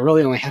point, I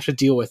really only have to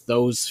deal with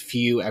those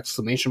few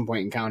exclamation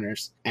point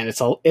encounters. And it's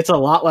a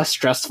lot less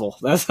stressful.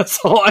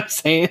 That's all I'm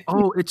saying.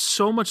 Oh, it's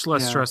so much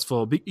less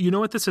stressful. You know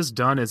what this has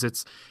done is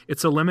it's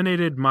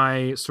eliminated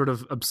my sort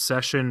of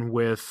obsession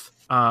with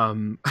I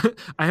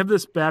have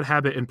this bad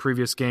habit in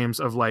previous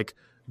games of like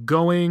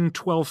going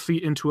 12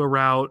 feet into a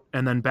route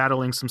and then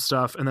battling some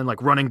stuff and then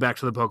like running back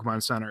to the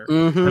Pokemon Center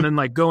and then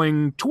like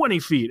going 20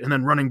 feet and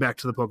then running back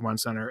to the Pokemon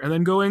Center and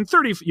then going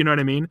 30 feet, you know what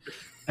I mean?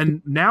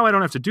 And now I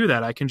don't have to do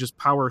that. I can just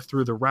power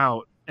through the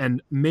route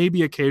and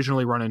maybe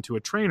occasionally run into a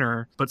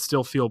trainer, but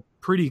still feel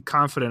pretty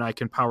confident I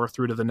can power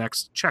through to the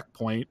next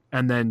checkpoint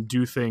and then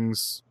do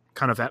things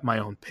kind of at my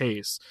own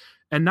pace.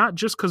 And not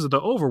just because of the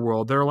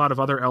overworld, there are a lot of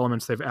other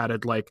elements they've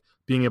added, like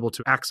being able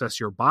to access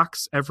your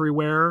box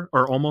everywhere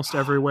or almost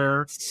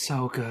everywhere.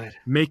 So good.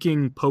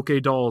 Making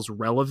Pokédolls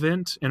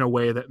relevant in a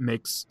way that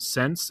makes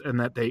sense and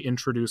that they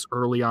introduce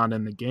early on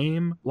in the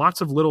game.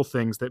 Lots of little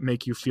things that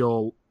make you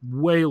feel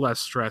way less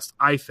stressed,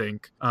 I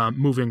think,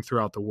 moving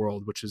throughout the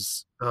world, which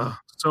is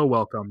so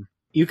welcome.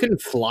 You can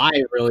fly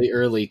really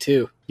early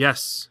too.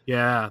 Yes,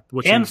 yeah.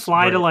 And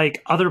fly to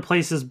like other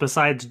places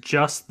besides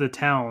just the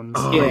towns.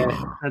 Yeah,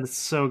 that's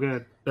so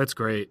good. That's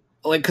great.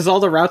 Like, because all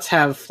the routes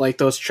have like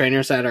those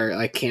trainers that are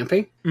like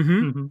camping,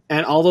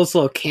 and all those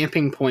little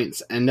camping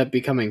points end up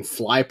becoming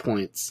fly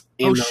points.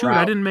 Oh shoot! Route.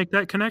 I didn't make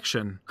that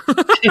connection.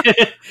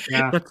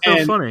 That's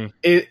so funny.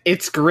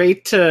 It's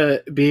great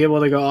to be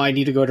able to go. Oh, I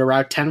need to go to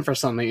Route 10 for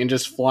something, and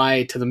just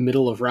fly to the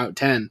middle of Route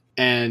 10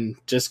 and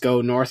just go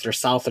north or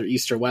south or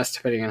east or west,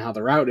 depending on how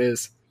the route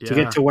is, to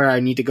get to where I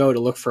need to go to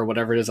look for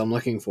whatever it is I'm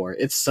looking for.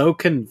 It's so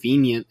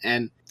convenient,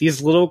 and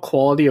these little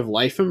quality of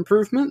life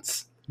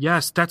improvements.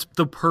 Yes, that's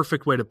the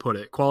perfect way to put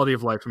it. Quality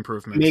of life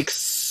improvements.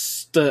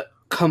 Makes the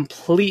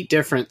complete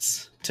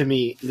difference to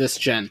me this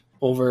gen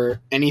over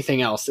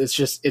anything else.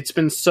 It's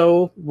been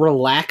so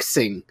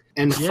relaxing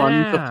and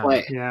fun to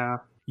play.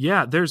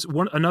 Yeah, there's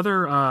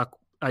another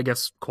I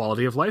guess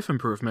quality of life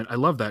improvement. I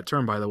love that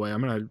term, by the way. I'm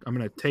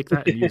gonna take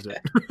that and use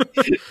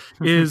it.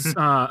 Is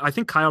I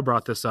think Kyle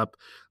brought this up.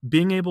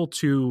 Being able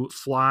to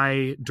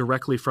fly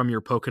directly from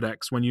your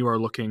Pokedex when you are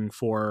looking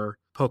for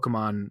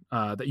Pokemon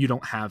that you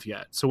don't have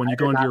yet. So when you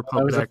go into your Pokedex,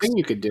 that was a thing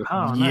you could do.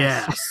 Oh,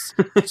 yes.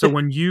 So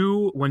when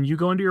you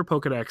go into your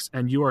Pokedex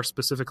and you are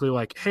specifically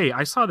like, hey,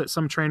 I saw that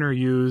some trainer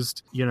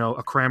used,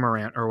 a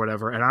Cramorant or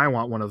whatever, and I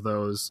want one of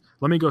those.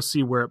 Let me go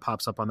see where it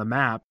pops up on the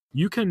map.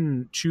 You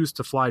can choose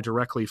to fly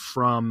directly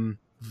from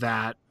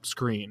that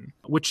screen,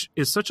 which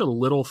is such a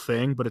little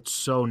thing, but it's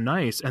so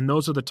nice. And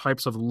those are the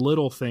types of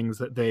little things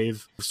that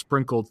they've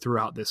sprinkled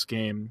throughout this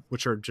game,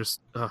 which are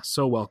just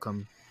so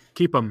welcome.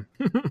 Keep them.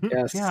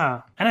 Yes.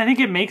 Yeah. And I think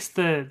it makes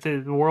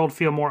the world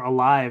feel more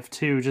alive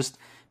too, just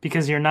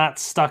because you're not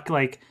stuck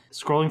like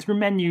scrolling through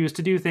menus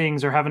to do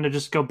things or having to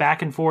just go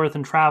back and forth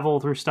and travel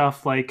through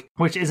stuff like,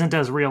 which isn't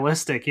as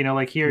realistic, you know,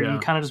 like here you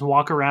kind of just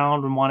walk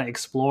around and want to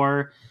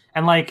explore.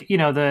 And like, you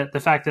know, the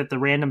fact that the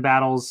random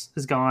battles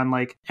is gone,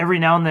 like every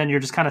now and then you're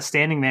just kind of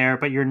standing there,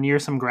 but you're near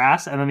some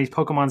grass and then these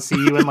Pokemon see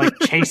you and like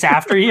chase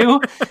after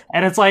you.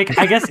 And it's like,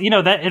 I guess, you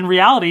know, that in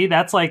reality,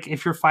 that's like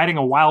if you're fighting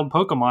a wild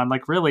Pokemon,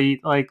 like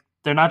really, like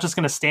they're not just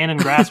going to stand in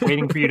grass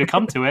waiting for you to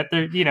come to it.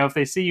 They're, you know, if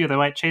they see you, they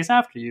might chase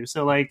after you.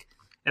 So like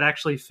it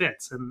actually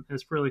fits and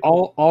it's really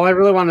cool. All I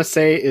really want to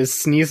say is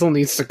Sneasel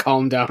needs to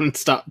calm down and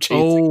stop chasing.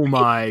 Oh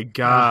my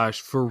gosh,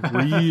 for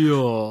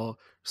real.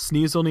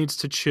 Sneasel needs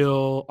to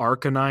chill.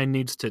 Arcanine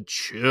needs to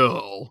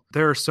chill.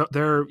 There are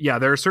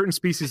certain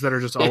species that are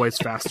just always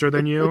faster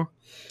than you,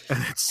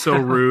 and it's so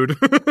rude.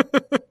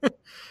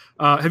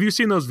 Have you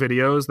seen those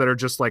videos that are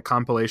just like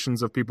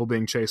compilations of people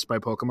being chased by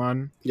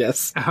Pokemon?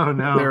 Yes. Oh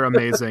no, they're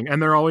amazing,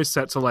 and they're always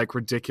set to like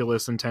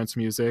ridiculous, intense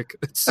music.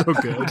 It's so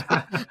good.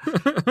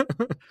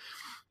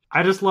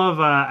 I just love,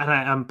 and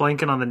I'm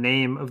blanking on the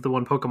name of the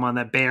one Pokemon,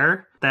 that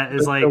bear that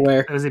is like,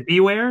 is it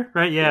Beware,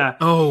 right? Yeah.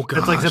 Oh god.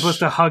 It's like supposed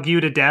to hug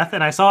you to death.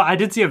 And I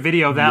did see a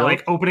video of that,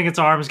 like opening its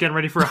arms, getting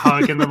ready for a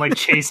hug, and then like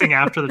chasing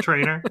after the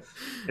trainer.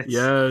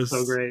 It's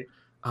so great.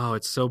 Oh,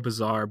 it's so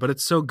bizarre, but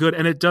it's so good.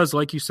 And it does,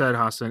 like you said,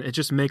 Hassan, it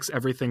just makes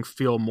everything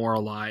feel more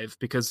alive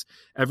because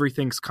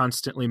everything's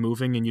constantly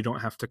moving and you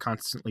don't have to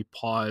constantly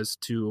pause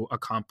to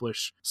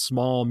accomplish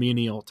small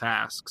menial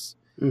tasks,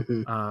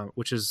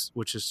 which is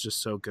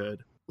just so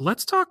good.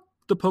 Let's talk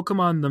the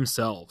Pokemon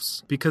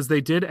themselves, because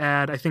they did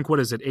add, I think,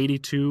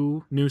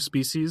 82 new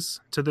species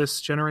to this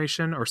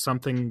generation or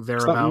something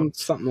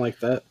thereabouts. Something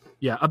like that.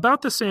 Yeah,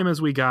 about the same as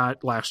we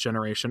got last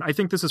generation. I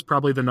think this is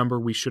probably the number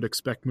we should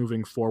expect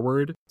moving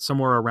forward,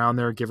 somewhere around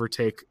there, give or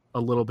take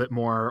a little bit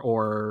more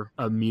or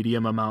a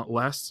medium amount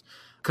less,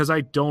 because I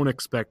don't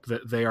expect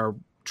that they are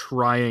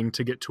trying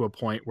to get to a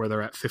point where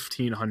they're at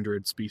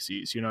 1,500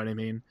 species. You know what I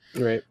mean?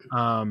 Right.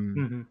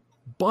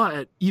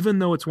 But even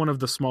though it's one of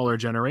the smaller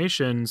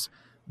generations,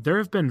 there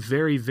have been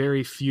very,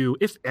 very few,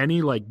 if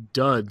any, like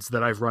duds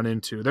that I've run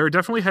into. There are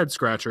definitely head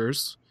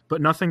scratchers, but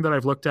nothing that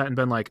I've looked at and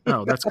been like,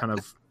 oh, that's kind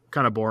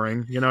of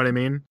boring. You know what I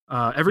mean?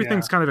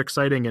 Everything's kind of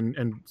exciting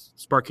and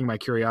sparking my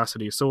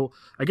curiosity. So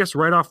I guess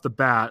right off the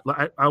bat,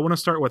 I want to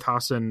start with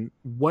Hassan.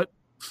 What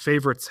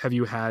favorites have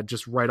you had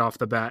just right off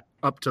the bat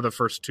up to the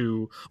first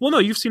two? Well, no,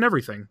 you've seen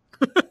everything.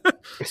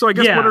 So I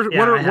guess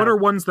what are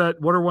ones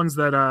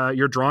that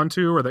you're drawn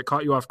to or that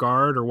caught you off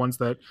guard or ones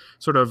that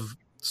sort of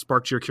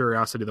sparked your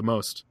curiosity the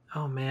most?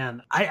 Oh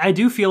man, I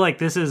do feel like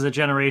this is a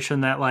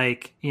generation that,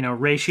 like, you know,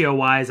 ratio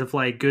wise of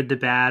like good to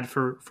bad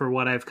for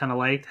what I've kind of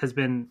liked has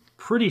been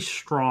pretty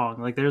strong.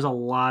 Like there's a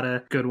lot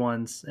of good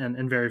ones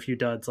and very few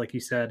duds, like you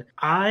said.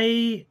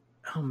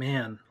 Oh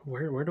man,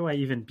 where do I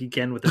even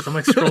begin with this? I'm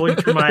like scrolling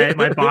through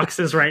my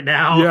boxes right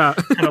now,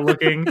 kind of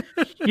looking.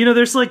 You know,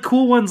 there's like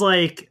cool ones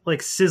like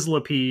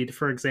Sizzlipede,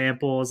 for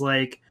example, is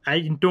like,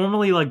 I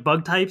normally like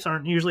bug types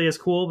aren't usually as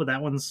cool, but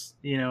that one's,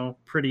 you know,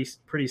 pretty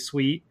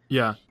sweet.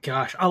 Yeah.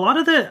 Gosh,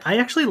 I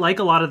actually like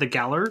a lot of the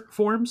Galar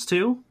forms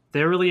too.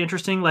 They're really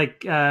interesting, like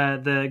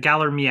the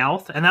Galar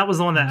Meowth, and that was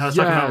the one that I was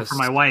talking about for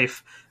my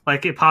wife.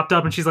 Like it popped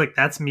up and she's like,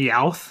 "That's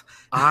Meowth."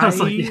 I was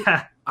like,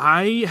 yeah.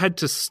 I had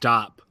to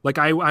stop. Like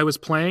I was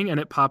playing and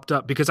it popped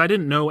up because I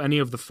didn't know any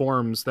of the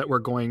forms that we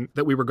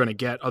were going to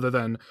get other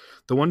than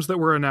the ones that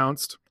were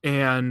announced.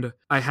 And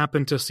I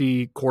happened to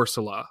see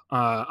Corsola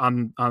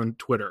on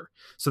Twitter.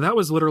 So that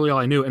was literally all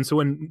I knew. And so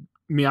when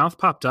Meowth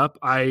popped up,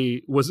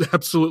 I was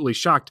absolutely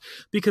shocked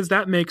because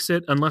that makes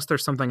it, unless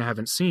there's something I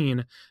haven't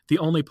seen, the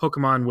only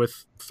Pokemon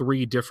with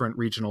 3 different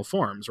regional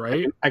forms,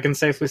 right? I can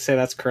safely say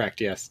that's correct,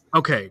 yes.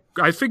 Okay.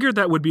 I figured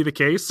that would be the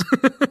case,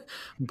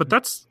 but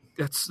that's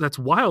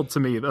wild to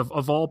me.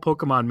 Of all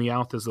Pokemon,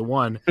 Meowth is the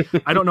one.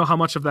 I don't know how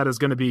much of that is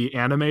going to be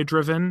anime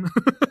driven,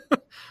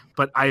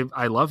 but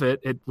I love it.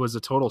 It was a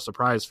total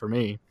surprise for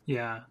me.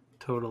 Yeah,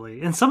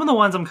 totally. And some of the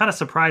ones I'm kind of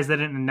surprised they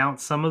didn't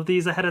announce some of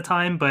these ahead of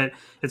time, but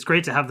it's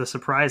great to have the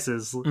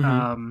surprises.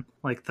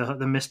 Like the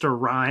Mr.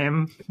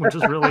 Rhyme, which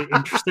is really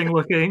interesting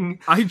looking.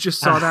 I just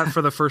saw that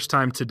for the first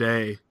time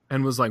today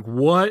and was like,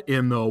 what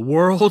in the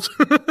world?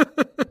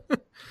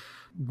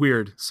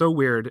 Weird, so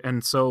weird,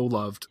 and so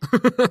loved.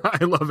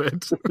 I love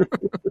it.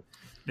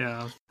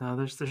 Yeah, no,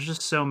 there's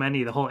just so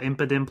many. The whole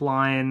Impidimp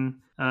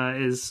line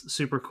is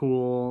super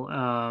cool.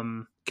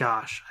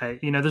 Gosh,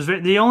 there's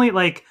the only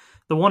like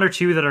the one or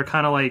two that are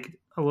kind of like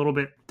a little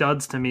bit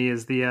duds to me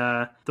is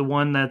the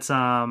one that's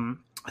I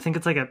think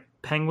it's like a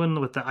penguin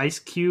with the ice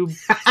cube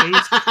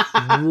face.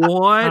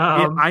 What?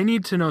 I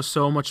need to know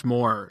so much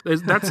more.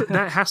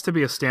 That has to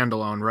be a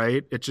standalone,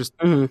 right? It just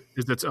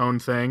is its own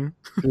thing.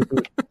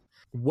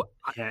 What?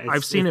 Yeah,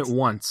 I've seen it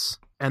once,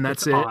 and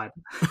that's it.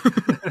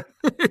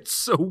 It's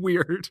so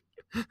weird.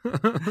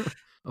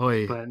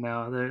 Oy. But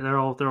no, they're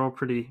all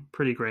pretty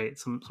great.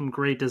 Some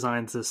great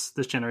designs this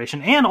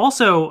generation, and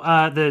also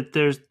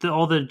there's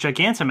all the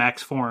Gigantamax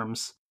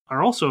forms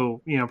are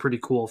also, pretty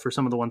cool for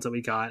some of the ones that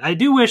we got. I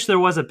do wish there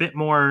was a bit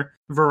more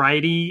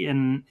variety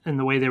in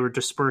the way they were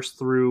dispersed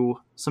through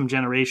some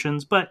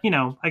generations, but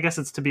I guess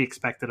it's to be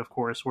expected, of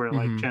course, where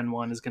like Gen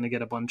 1 is going to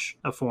get a bunch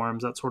of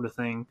forms, that sort of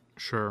thing.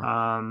 Sure.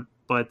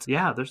 But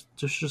yeah, there's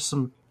just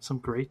some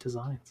great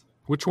designs.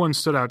 Which one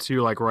stood out to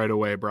you like right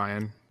away,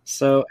 Brian?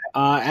 So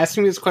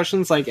asking me these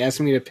questions like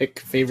asking me to pick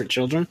favorite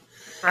children.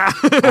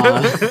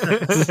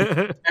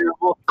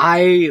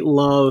 I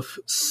love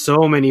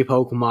so many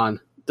Pokemon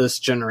this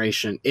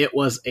generation. It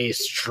was a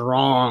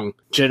strong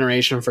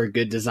generation for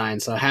good design.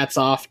 So hats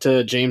off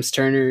to James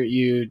Turner.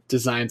 You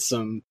designed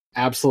some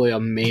absolutely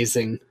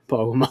amazing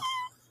Pokemon.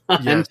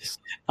 Yes.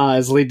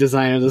 As lead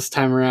designer this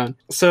time around.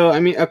 So, I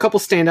mean, a couple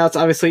standouts.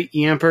 Obviously,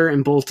 Yamper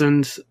and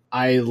Boltund.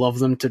 I love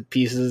them to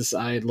pieces.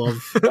 I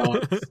love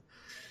dogs.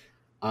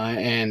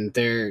 And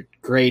they're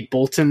great.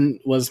 Boltund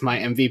was my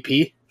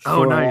MVP.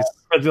 Oh, nice.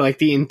 For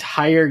the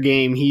entire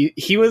game.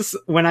 He was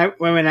when I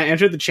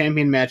entered the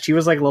champion match, he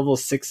was like level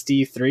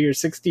 63 or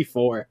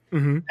 64.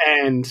 Mm-hmm.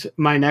 And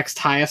my next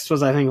highest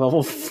was I think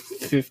level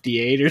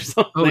 58 or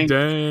something. Oh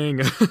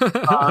dang.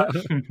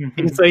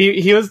 So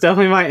he was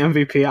definitely my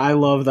MVP. I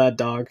love that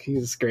dog. He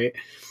was great.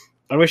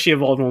 I wish he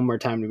evolved one more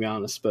time, to be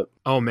honest, but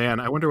oh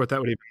man, I wonder what that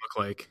would even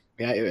look like.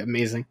 Yeah,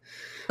 amazing.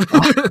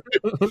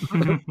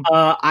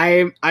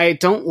 I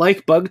don't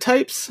like bug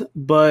types,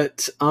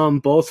 but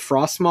both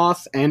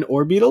Frostmoth and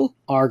Orbeetle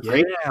are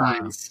great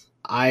designs.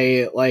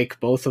 I like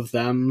both of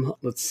them.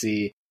 Let's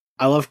see.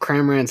 I love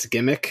Cramorant's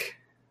gimmick.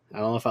 I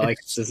don't know if I like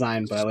its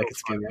design, but I like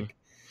its gimmick.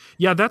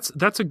 Yeah,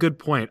 that's a good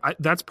point.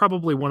 That's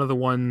probably one of the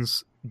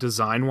ones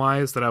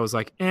design-wise that I was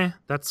like,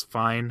 that's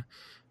fine.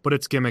 But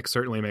its gimmick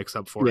certainly makes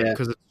up for it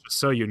because it's just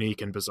so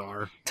unique and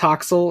bizarre.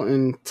 Toxel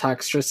and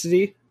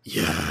Toxtricity.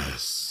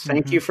 Yes.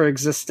 Thank you for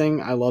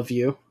existing. I love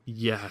you.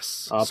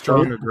 Yes.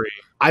 Strong agree.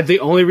 The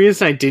only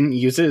reason I didn't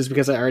use it is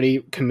because I already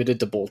committed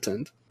to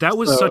Boltund. That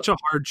was such a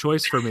hard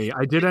choice for me.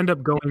 I did end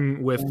up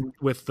going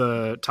with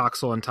the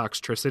Toxel and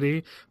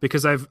Toxtricity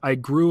because I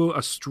grew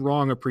a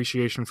strong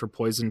appreciation for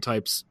poison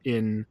types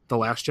in the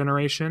last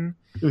generation.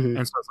 Mm-hmm.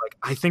 And so I was like,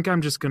 I think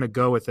I'm just going to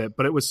go with it.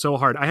 But it was so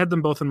hard. I had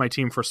them both in my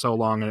team for so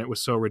long and it was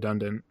so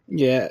redundant.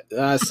 Yeah.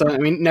 So, I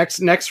mean,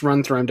 next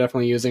run through, I'm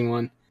definitely using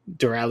one.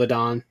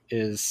 Duraludon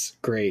is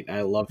great.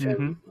 I love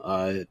him.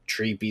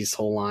 Treebee's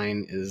whole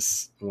line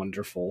is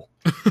wonderful.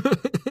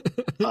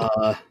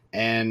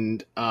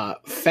 And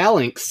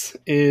Phalanx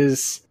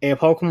is a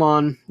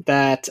Pokemon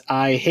that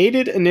I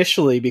hated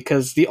initially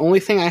because the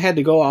only thing I had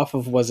to go off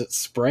of was its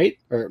sprite,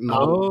 or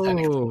model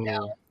technically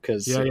now.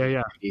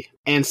 Yeah.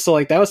 And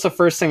so that was the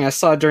first thing I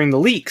saw during the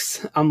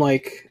leaks. I'm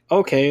like,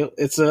 okay,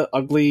 it's an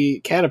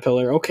ugly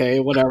caterpillar. Okay,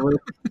 whatever.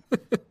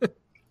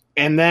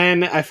 And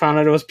then I found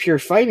out it was pure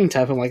fighting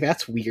type. I'm like,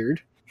 that's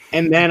weird.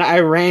 And then I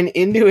ran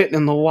into it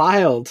in the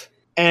wild.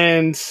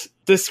 And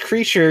this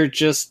creature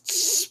just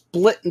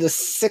split into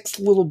 6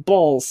 little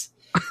balls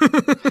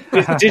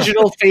with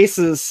digital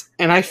faces.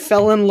 And I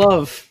fell in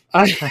love.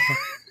 I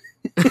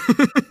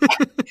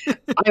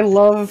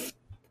love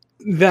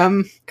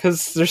them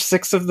because there's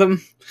 6 of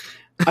them.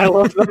 I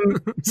love them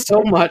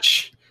so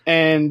much.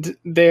 And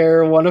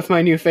they're one of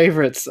my new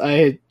favorites.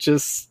 I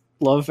just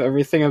love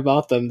everything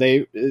about them.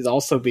 It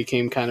also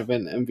became kind of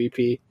an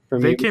MVP for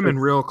me. They came in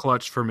real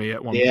clutch for me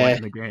at one point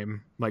in the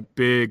game, like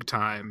big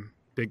time.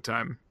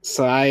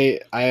 So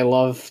I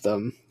love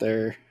them.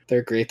 They're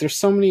great. There's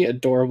so many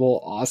adorable,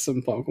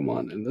 awesome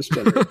Pokemon in this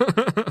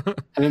generation,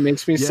 and it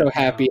makes me so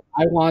happy.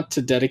 I want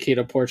to dedicate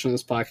a portion of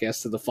this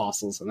podcast to the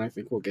fossils, and I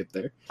think we'll get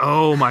there.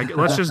 Oh my god,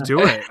 let's just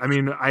do it. I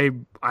mean, I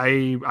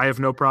have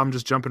no problem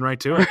just jumping right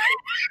to it.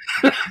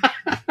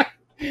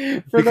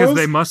 Because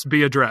they must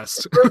be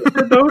addressed.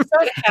 For those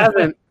that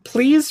haven't,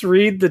 please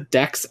read the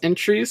Dex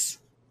entries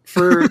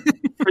for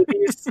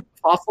these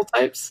fossil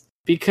types.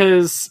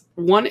 Because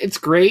 1, it's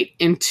great,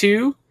 and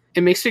 2,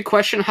 it makes me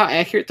question how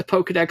accurate the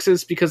Pokedex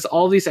is because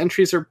all these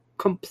entries are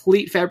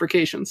complete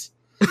fabrications.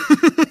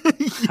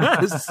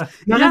 Yes.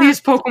 None of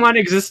these Pokemon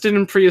existed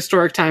in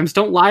prehistoric times.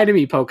 Don't lie to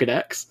me,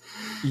 Pokedex.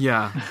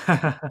 Yeah.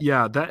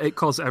 That it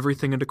calls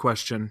everything into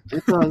question.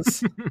 It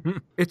does.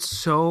 It's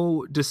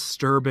so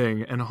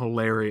disturbing and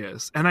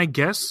hilarious. And I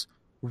guess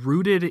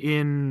rooted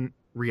in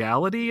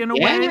reality in a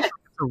way.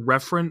 A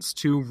reference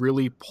to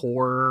really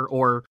poor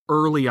or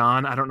early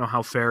on, I don't know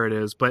how fair it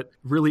is, but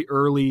really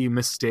early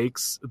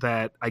mistakes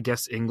that I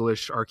guess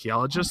English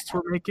archaeologists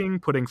were making,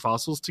 putting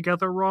fossils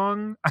together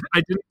wrong.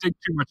 I didn't dig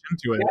too much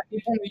into it. Yeah,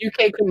 people in the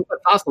UK couldn't put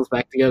fossils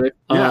back together.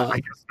 Yeah, I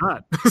guess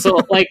not.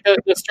 So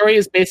the story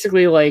is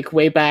basically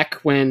way back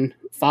when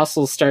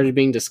fossils started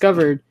being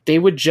discovered, they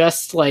would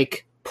just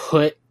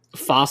put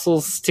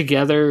fossils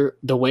together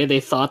the way they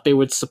thought they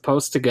were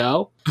supposed to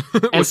go.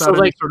 And so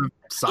any sort of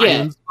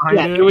science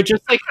behind it would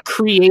just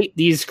create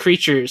these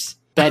creatures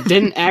that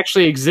didn't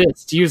actually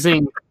exist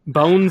using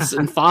bones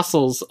and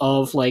fossils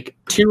of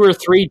 2 or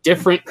 3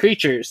 different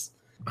creatures.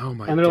 Oh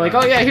my! And they're like,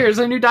 oh yeah, here's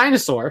a new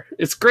dinosaur.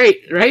 It's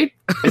great, right?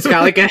 It's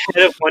got a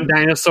head of one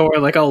dinosaur,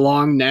 a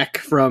long neck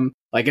from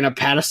an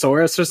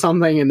Apatosaurus or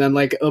something, and then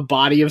a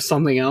body of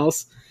something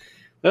else.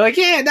 They're like,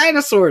 yeah,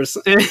 dinosaurs.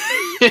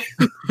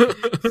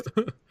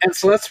 And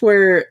so that's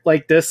where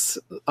like this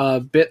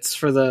bits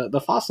for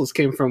the fossils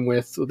came from.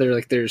 With they're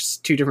like, there's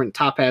two different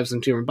top halves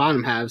and two different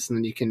bottom halves, and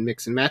then you can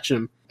mix and match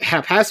them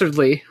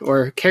haphazardly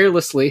or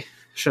carelessly,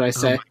 should I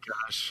say? Oh my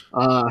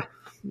gosh.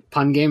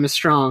 Pun game is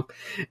strong,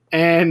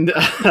 and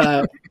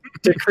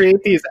to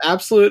create these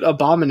absolute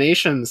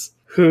abominations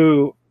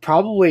who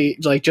probably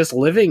like just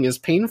living is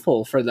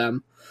painful for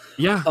them.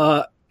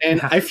 Yeah. And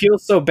I feel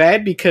so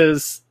bad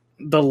because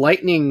the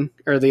lightning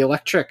or the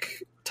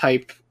electric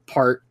type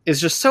part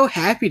is just so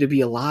happy to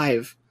be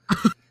alive.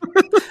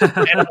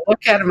 And I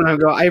look at him and I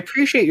go, I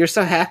appreciate you're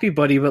so happy,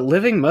 buddy, but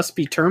living must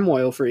be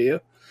turmoil for you.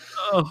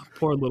 Oh,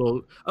 poor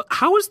little.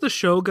 How is the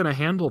show going to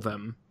handle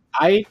them?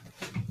 I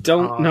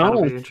don't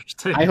know.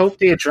 I hope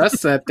they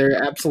address that.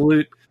 They're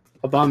absolute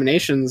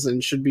abominations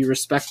and should be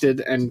respected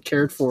and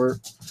cared for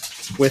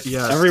with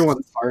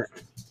everyone's part.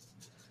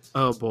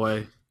 Oh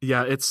boy.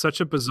 Yeah, it's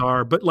such a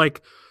bizarre, but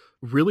like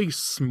really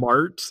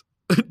smart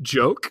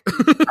joke.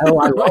 Oh,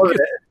 I love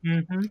it.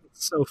 Mm-hmm.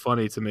 It's so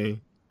funny to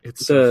me.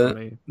 It's so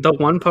funny. The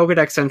one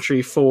Pokedex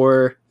entry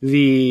for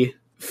the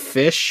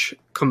fish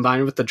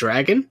combined with the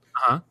dragon.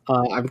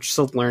 I'm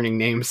still learning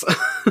names.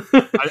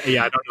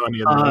 I don't know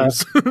any of the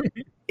names.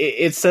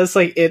 It says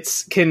like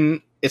its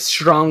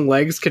strong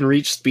legs can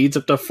reach speeds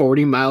up to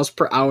 40 miles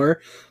per hour,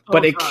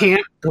 but it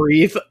can't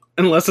breathe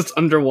unless it's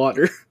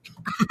underwater.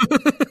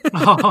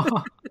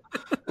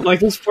 Like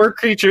this poor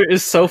creature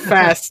is so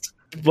fast,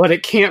 but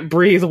it can't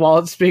breathe while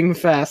it's being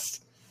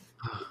fast.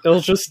 It'll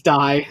just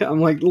die. I'm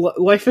like,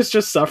 life is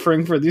just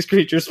suffering for these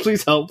creatures.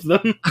 Please help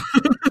them.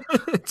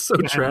 It's so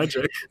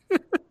tragic.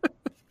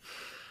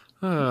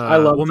 I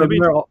love them.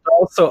 They're all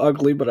so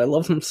ugly, but I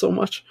love them so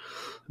much.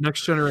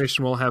 Next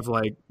generation will have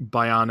like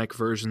bionic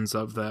versions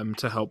of them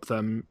to help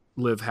them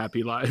live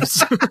happy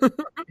lives.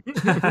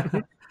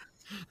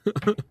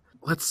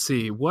 Let's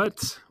see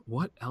what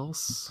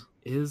else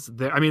is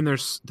there. I mean,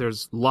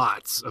 there's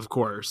lots, of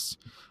course.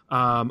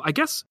 I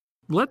guess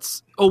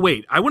oh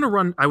wait, I want to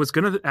run. I was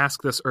going to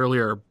ask this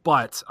earlier,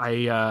 but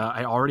I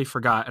already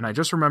forgot, and I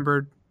just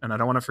remembered, and I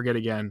don't want to forget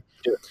again.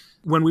 Sure.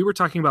 When we were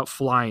talking about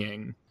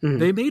flying,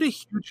 they made a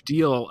huge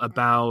deal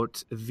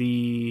about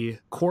the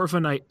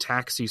Corviknight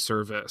taxi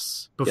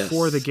service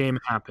before the game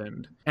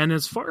happened. And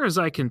as far as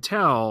I can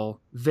tell,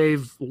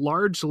 they've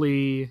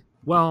largely...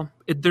 Well,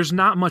 there's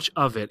not much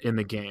of it in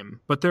the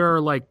game, but there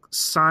are like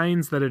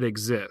signs that it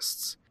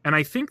exists. And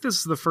I think this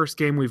is the first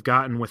game we've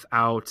gotten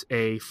without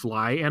a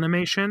fly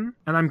animation.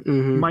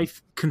 And my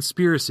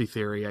conspiracy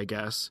theory, I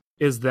guess,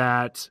 is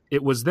that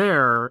it was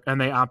there and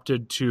they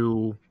opted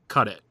to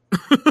cut it.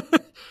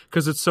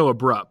 Because it's so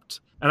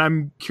abrupt. And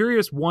I'm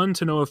curious, one,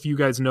 to know if you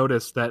guys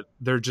noticed that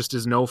there just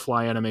is no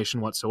fly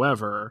animation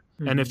whatsoever.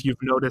 And if you've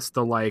noticed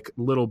the like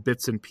little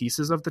bits and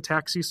pieces of the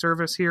taxi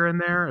service here and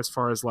there, as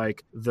far as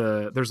like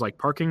there's like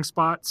parking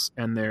spots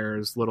and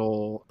there's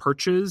little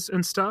perches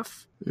and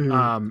stuff.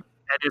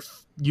 And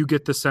if you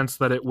get the sense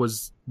that it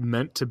was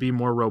meant to be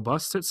more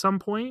robust at some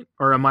point,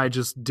 or am I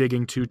just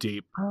digging too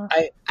deep?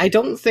 I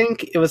don't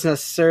think it was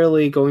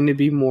necessarily going to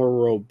be more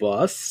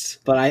robust,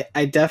 but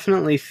I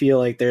definitely feel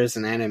like there's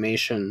an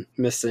animation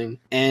missing.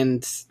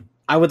 And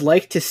I would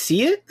like to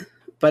see it,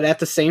 but at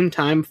the same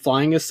time,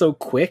 flying is so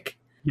quick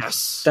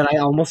that I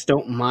almost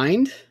don't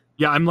mind.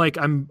 Yeah, I'm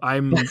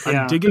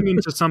digging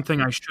into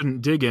something I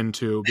shouldn't dig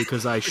into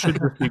because I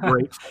should be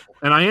grateful.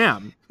 And I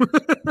am.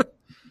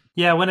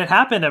 Yeah, when it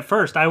happened at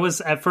first,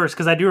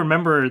 because I do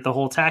remember the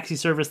whole taxi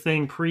service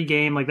thing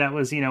pre-game, like that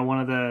was, one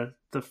of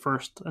the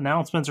first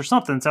announcements or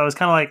something. So I was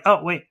kind of like,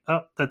 oh, wait,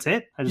 that's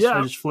it? I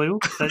just flew,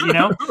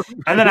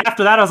 And then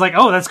after that, I was like,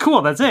 oh, that's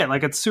cool, that's it.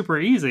 Like, it's super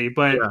easy.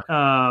 But,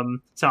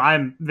 so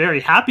I'm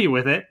very happy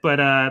with it, but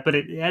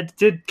it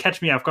did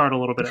catch me off guard a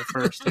little bit at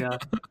first, yeah.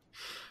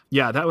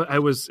 Yeah, it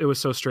was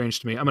so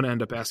strange to me. I'm going to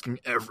end up asking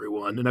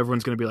everyone, and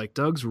everyone's going to be like,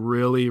 Doug's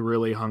really,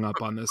 really hung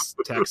up on this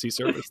taxi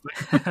service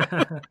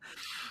thing.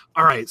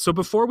 All right, so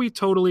before we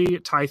totally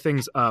tie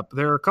things up,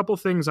 there are a couple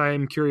things I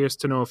am curious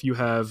to know if you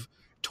have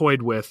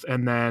toyed with,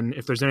 and then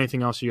if there's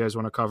anything else you guys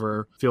want to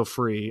cover, feel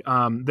free.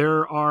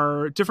 There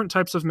are different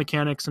types of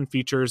mechanics and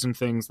features and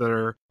things that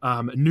are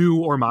new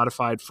or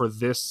modified for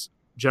this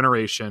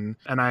generation,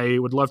 and I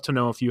would love to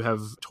know if you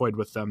have toyed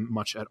with them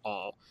much at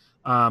all.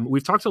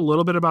 We've talked a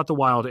little bit about the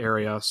wild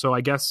area, so I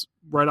guess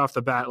right off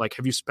the bat, like,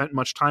 have you spent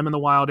much time in the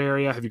wild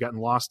area? Have you gotten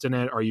lost in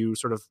it? Are you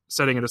sort of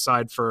setting it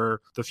aside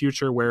for the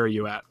future? Where are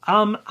you at?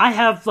 I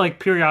have like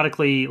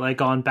periodically like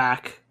gone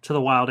back to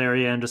the wild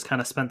area and just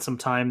kind of spent some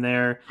time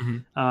there,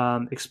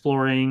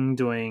 exploring,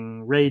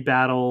 doing raid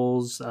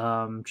battles,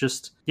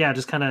 just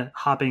kind of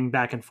hopping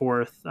back and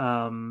forth.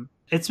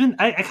 It's been,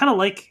 I kind of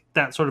like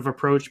that sort of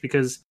approach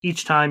because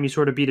each time you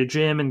sort of beat a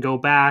gym and go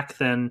back,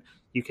 then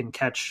you can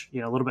catch, a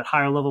little bit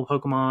higher level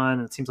Pokemon.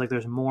 And it seems like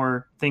there's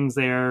more things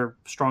there,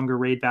 stronger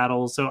raid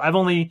battles. So I've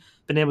only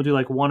been able to do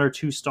like 1 or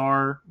 2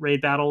 star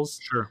raid battles.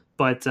 Sure.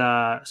 But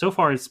so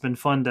far it's been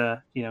fun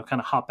to, kind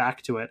of hop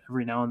back to it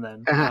every now and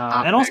then.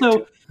 And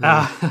also,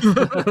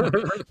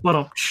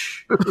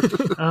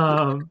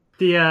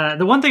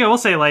 The one thing I will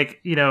say, like,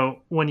 you know,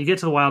 when you get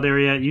to the wild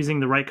area, using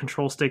the right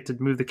control stick to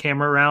move the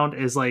camera around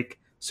is like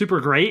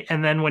super great.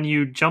 And then when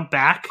you jump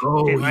back,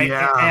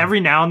 every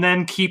now and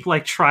then keep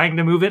like trying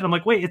to move it. I'm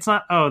like, wait, it's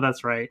not. Oh,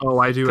 that's right. Oh,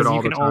 I do it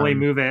all the time. You can only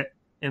move it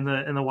in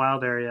the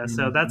wild area. Mm-hmm.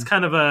 So that's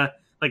kind of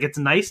it's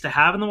nice to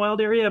have in the wild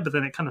area, but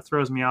then it kind of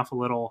throws me off a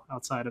little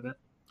outside of it.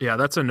 Yeah,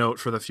 that's a note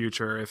for the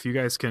future. If you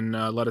guys can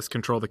let us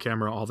control the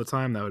camera all the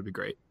time, that would be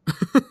great.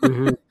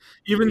 Mm-hmm.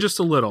 Even just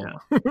a little.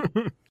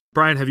 Yeah.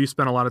 Brian, have you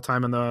spent a lot of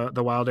time in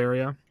the wild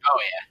area? Oh,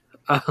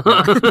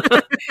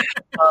 yeah.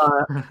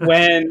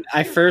 When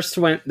I first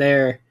went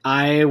there,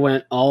 I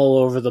went all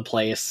over the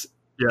place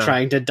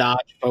trying to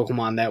dodge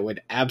Pokemon that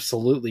would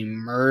absolutely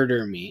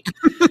murder me.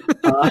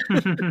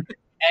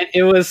 And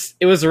it was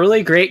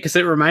really great because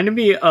it reminded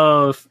me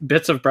of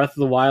bits of Breath of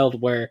the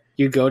Wild where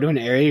you go to an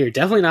area you're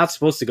definitely not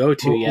supposed to go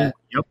to yet.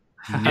 Yep.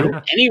 And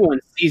if anyone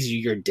sees you,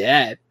 you're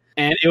dead.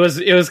 And it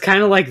was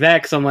kind of like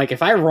that because I'm like,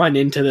 if I run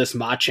into this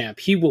Machamp,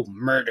 he will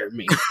murder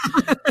me.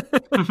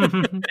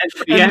 And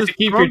you have to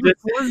keep your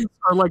distance.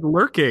 Are like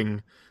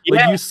lurking.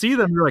 Yeah. Like you see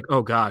them, you're like,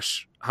 oh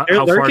gosh, how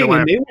far do I have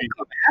to be? They will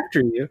come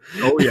after you.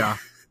 Oh yeah.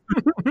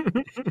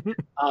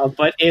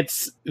 But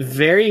it's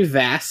very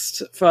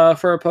vast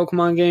for a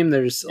Pokemon game.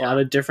 There's a lot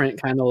of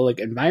different kind of like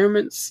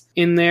environments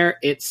in there.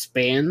 It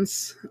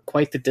spans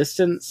quite the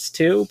distance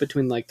too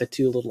between like the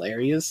two little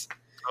areas.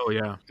 Oh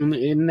yeah,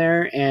 in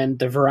there, and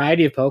the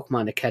variety of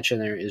Pokemon to catch in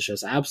there is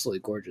just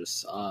absolutely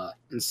gorgeous.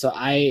 And so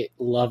I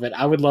love it.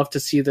 I would love to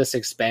see this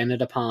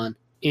expanded upon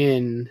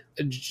in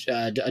a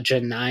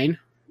Gen 9,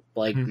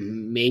 like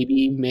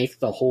maybe make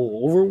the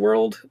whole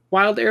overworld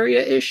wild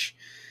area ish.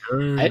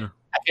 I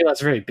feel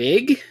that's very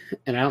big,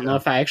 and I don't know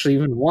if I actually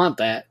even want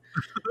that,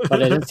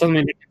 but it is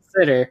something to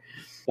consider.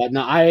 But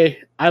no, I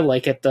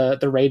like it.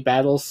 The raid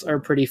battles are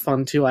pretty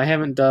fun too. I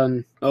haven't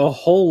done a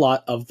whole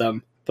lot of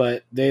them,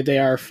 but they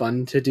are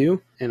fun to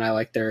do, and I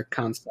like their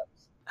concepts.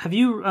 Have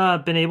you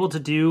been able to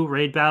do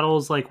raid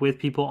battles like with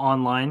people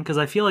online? Because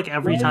I feel like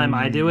every time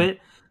I do it,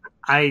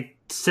 I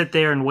sit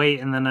there and wait,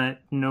 and then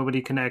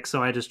nobody connects,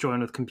 so I just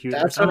join with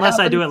computers. Unless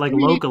I do it like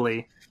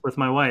locally with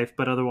my wife,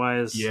 but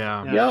otherwise,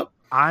 Yep.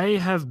 I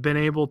have been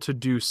able to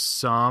do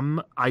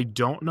some. I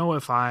don't know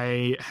if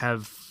I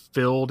have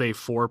filled a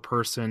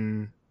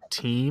 4-person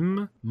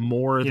team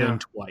more than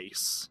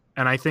twice,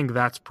 and I think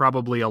that's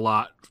probably a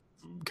lot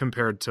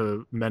compared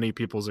to many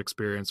people's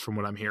experience from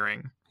what I'm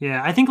hearing.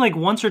 Yeah, I think like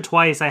once or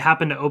twice I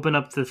happened to open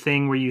up the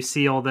thing where you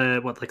see all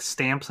the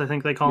stamps, I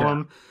think they call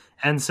them.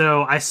 And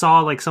so I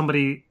saw like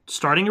somebody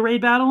starting a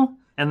raid battle,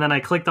 and then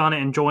I clicked on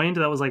it and joined.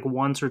 That was like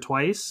once or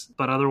twice,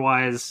 but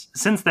otherwise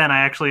since then I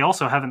actually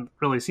also haven't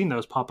really seen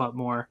those pop up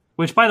more.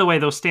 Which, by the way,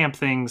 those stamp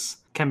things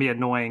can be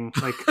annoying,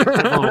 like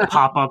little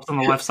pop-ups on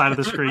the left side of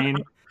the screen.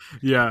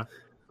 Yeah.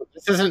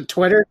 This isn't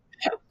Twitter.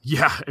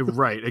 Yeah,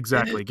 right.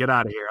 Exactly. Get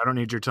out of here. I don't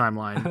need your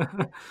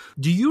timeline.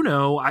 Do you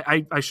know,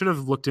 I should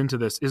have looked into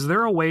this. Is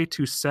there a way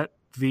to set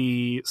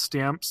the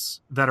stamps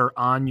that are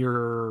on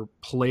your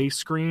play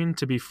screen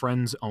to be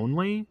friends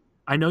only?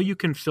 I know you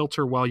can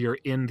filter while you're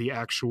in the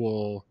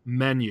actual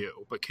menu,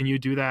 but can you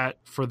do that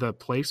for the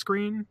play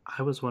screen?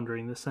 I was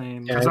wondering the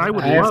same. Because I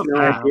would love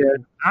that.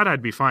 That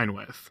I'd be fine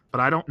with,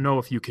 but I don't know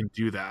if you can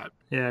do that.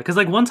 Yeah, because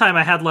like one time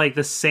I had like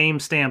the same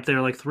stamp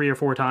there like 3 or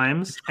 4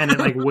 times, and it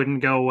like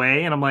wouldn't go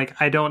away, and I'm like,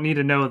 I don't need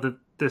to know that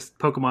this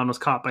Pokemon was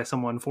caught by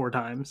someone 4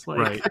 times.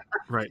 Like,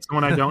 right.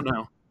 Someone I don't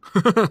know.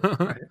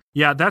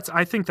 Yeah,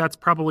 I think that's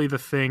probably the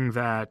thing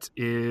that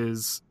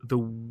is the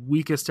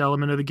weakest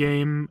element of the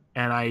game,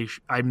 and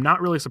I'm not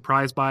really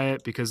surprised by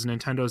it because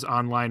Nintendo's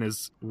online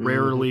is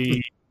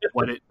rarely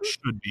what it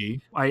should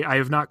be. I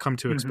have not come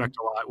to expect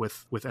a lot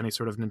with any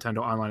sort of Nintendo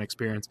online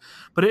experience,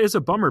 but it is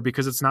a bummer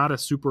because it's not a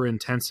super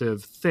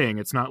intensive thing.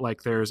 It's not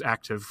like there's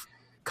active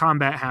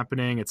combat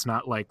happening. It's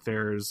not like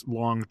there's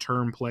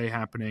long-term play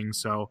happening.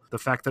 So the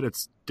fact that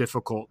it's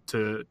difficult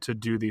to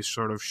do these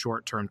sort of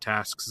short-term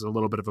tasks is a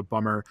little bit of a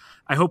bummer.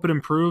 I hope it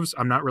improves.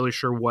 I'm not really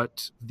sure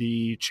what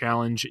the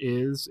challenge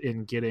is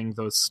in getting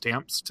those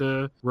stamps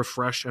to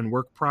refresh and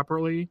work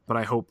properly, but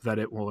I hope that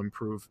it will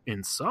improve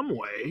in some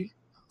way,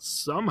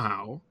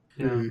 somehow.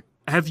 Yeah.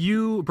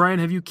 Brian,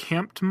 have you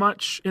camped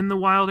much in the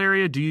wild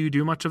area? Do you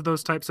do much of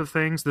those types of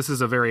things? This is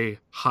a very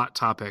hot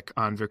topic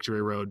on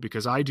Victory Road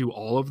because I do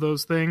all of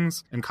those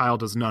things and Kyle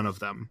does none of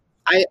them.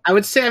 I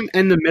would say I'm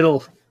in the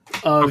middle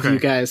of you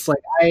guys.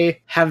 Like, I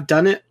have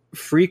done it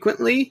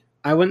frequently.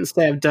 I wouldn't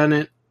say I've done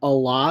it a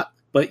lot,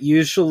 but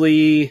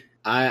usually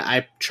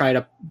I try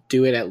to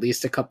do it at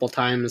least a couple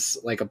times,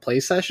 like a play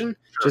session,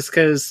 just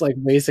because like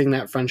raising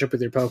that friendship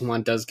with your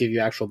Pokemon does give you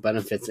actual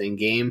benefits in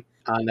game.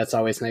 That's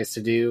always nice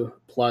to do.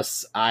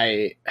 Plus,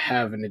 I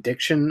have an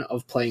addiction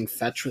of playing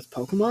fetch with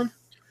Pokemon.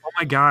 Oh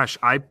my gosh,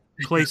 I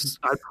play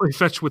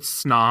fetch with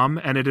Snom,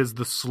 and it is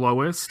the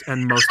slowest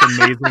and most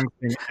amazing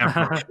thing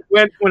ever.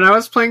 When I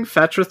was playing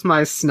fetch with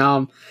my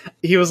Snom,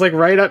 he was like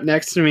right up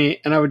next to me,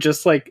 and I would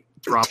just like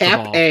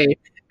tap A,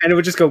 and it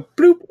would just go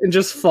bloop and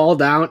just fall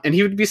down, and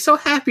he would be so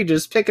happy to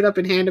just pick it up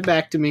and hand it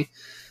back to me.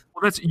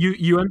 Well, that's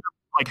you end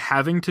up like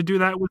having to do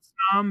that with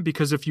Snom,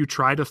 because if you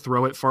try to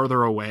throw it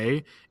farther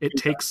away, it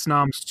takes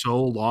Snom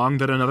so long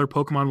that another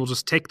Pokemon will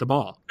just take the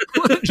ball.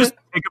 Just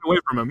take it away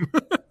from him.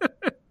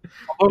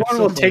 Pokemon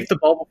will take the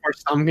ball before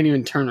Snom can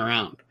even turn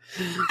around.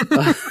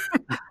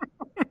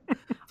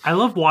 I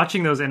love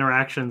watching those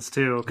interactions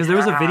too, because there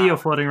was a video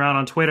floating around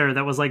on Twitter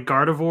that was like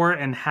Gardevoir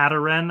and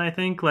Hatterene, I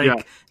think,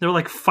 they were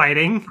like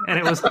fighting, and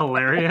it was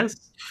hilarious.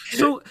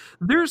 So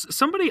there's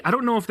somebody, I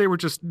don't know if they were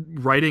just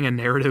writing a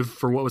narrative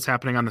for what was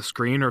happening on the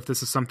screen, or if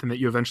this is something that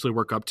you eventually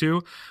work up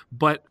to,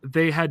 but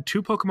they had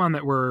two Pokemon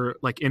that were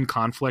like in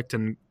conflict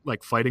and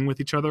like fighting with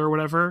each other or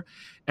whatever,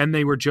 and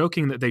they were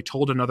joking that they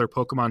told another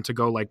Pokemon to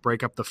go like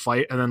break up the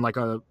fight, and then like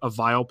a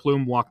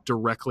Vileplume walked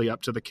directly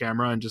up to the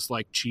camera and just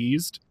like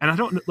cheesed. And I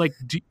don't like,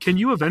 can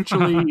you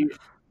eventually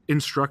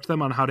instruct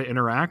them on how to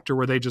interact, or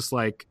were they just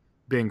like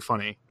being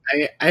funny?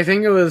 I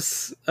think it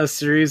was a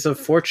series of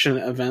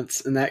fortunate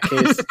events in that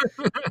case.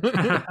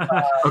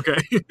 Okay.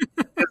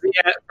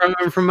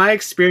 From my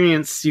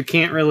experience, you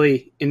can't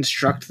really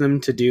instruct them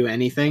to do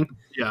anything.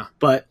 Yeah.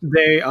 But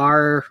they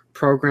are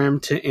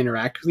programmed to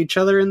interact with each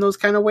other in those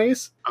kind of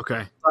ways.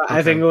 Okay.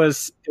 I think it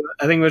was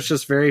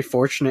just very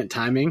fortunate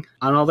timing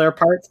on all their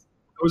parts.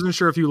 I wasn't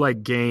sure if you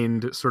like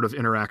gained sort of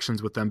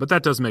interactions with them, but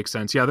that does make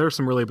sense. Yeah, there are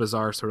some really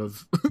bizarre sort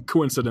of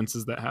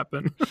coincidences that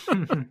happen.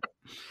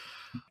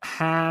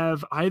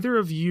 Have either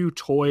of you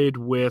toyed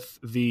with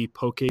the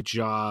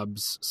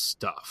PokeJobs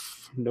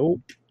stuff?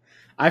 Nope.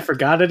 I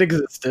forgot it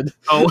existed.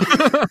 Oh.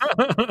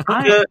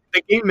 The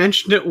game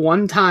mentioned it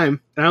one time,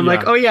 and I'm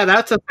like, oh yeah,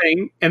 that's a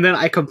thing. And then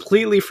I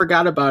completely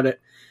forgot about it,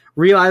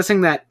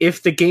 realizing that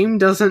if the game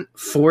doesn't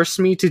force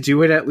me to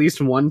do it at least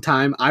one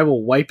time, I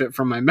will wipe it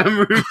from my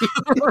memory.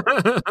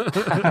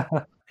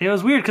 It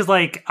was weird because,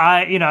 like,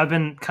 I've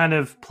been kind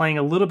of playing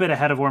a little bit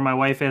ahead of where my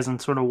wife is and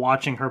sort of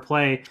watching her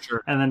play.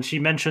 Sure. And then she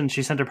mentioned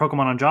she sent her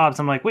Pokemon on jobs.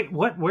 I'm like, wait,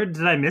 what? Where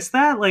did I miss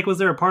that? Like, was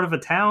there a part of a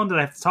town? Did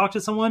I have to talk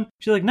to someone?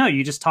 She's like, no,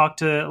 you just talk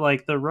to,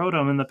 like, the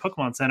Rotom in the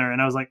Pokemon Center.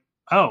 And I was like,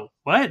 oh,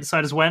 what? So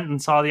I just went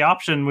and saw the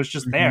option was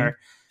just there.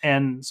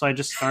 And so I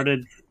just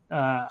started...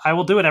 I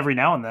will do it every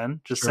now and then.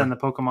 Just send the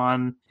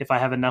Pokemon if I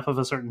have enough of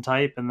a certain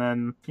type, and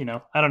then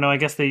I don't know. I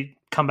guess they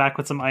come back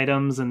with some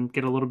items and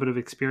get a little bit of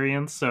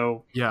experience.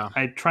 So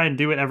I try and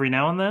do it every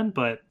now and then,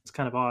 but it's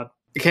kind of odd.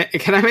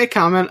 Can I make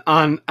comment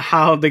on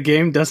how the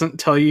game doesn't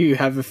tell you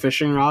have a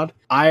fishing rod?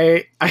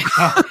 I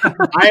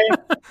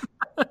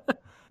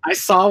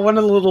saw one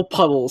of the little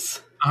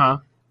puddles on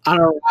a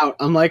route.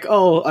 I'm like,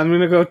 oh, I'm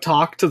gonna go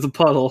talk to the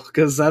puddle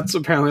because that's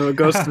apparently what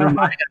goes through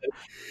my head.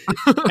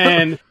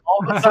 And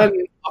all of a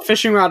sudden, a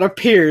fishing rod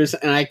appears,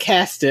 and I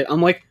cast it.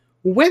 I'm like,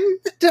 when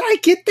did I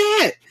get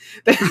that?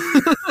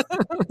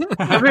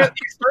 I mean,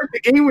 you start the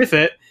game with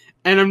it,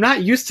 and I'm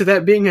not used to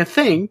that being a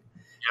thing.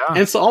 Yeah.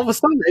 And so all of a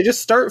sudden, I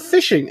just start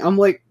fishing. I'm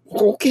like,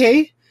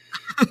 okay.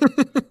 I'm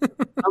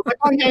like,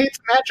 oh yeah, it's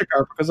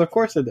Magikarp, because of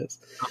course it is.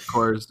 Of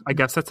course. I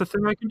guess that's a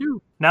thing I can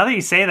do. Now that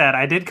you say that,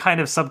 I did kind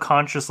of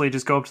subconsciously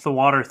just go up to the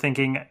water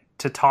thinking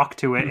to talk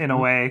to it in a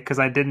way, because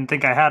I didn't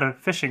think I had a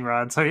fishing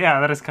rod. So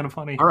yeah, that is kind of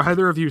funny. Are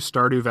either of you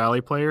Stardew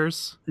Valley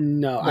players?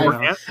 No.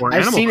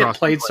 I've seen it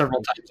played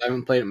several times. I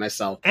haven't played it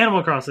myself.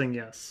 Animal Crossing,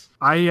 yes.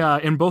 I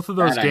in both of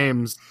those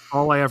games,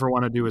 all I ever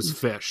want to do is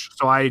fish.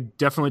 So I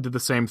definitely did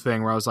the same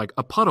thing where I was like,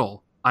 a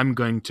puddle, I'm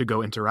going to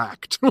go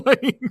interact. So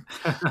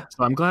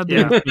I'm glad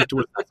that it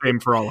was the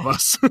same for all of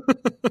us.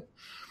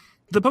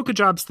 The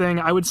PokeJobs thing,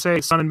 I would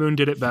say Sun and Moon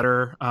did it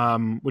better,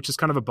 which is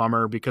kind of a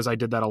bummer because I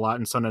did that a lot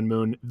in Sun and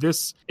Moon.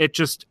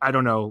 I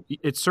don't know,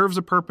 it serves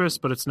a purpose,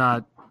 but it's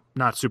not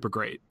super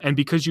great. And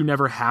because you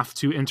never have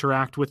to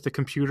interact with the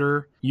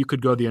computer, you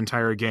could go the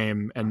entire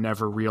game and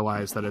never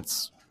realize that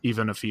it's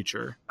even a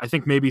feature. I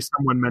think maybe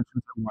someone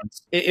mentioned it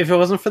once. If it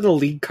wasn't for the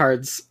league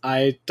cards,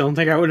 I don't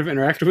think I would have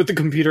interacted with the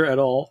computer at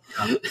all.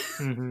 Yeah,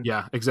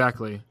 yeah,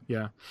 exactly.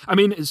 Yeah. I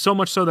mean, so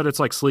much so that it's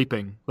like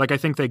sleeping. Like, I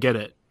think they get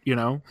it,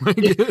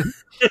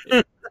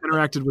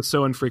 interacted with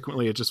so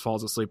infrequently, it just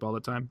falls asleep all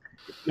the time.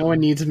 No one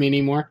needs me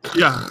anymore.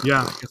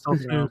 Yeah.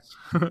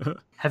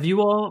 Have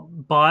you all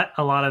bought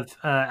a lot of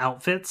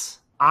outfits?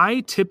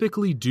 I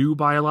typically do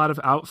buy a lot of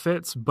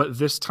outfits, but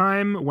this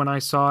time when I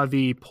saw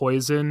the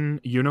Poison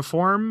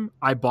uniform,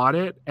 I bought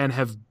it and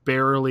have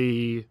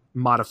barely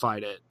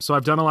modified it. So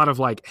I've done a lot of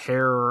like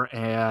hair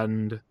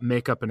and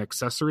makeup and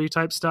accessory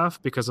type stuff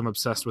because I'm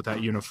obsessed with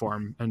that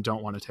uniform and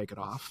don't want to take it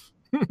off.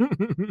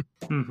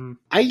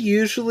 I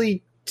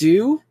usually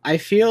do. I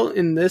feel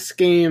in this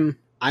game,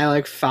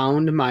 I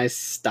found my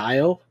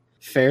style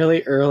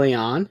fairly early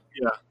on.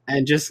 Yeah.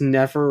 And just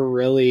never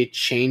really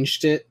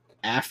changed it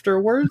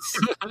afterwards.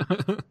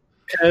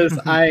 Because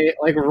I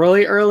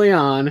really early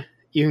on,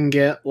 you can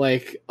get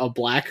a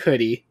black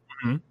hoodie.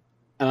 And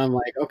I'm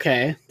like,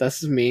 okay,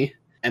 this is me.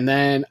 And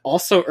then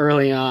also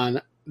early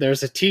on,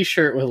 there's a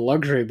t-shirt with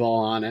Luxury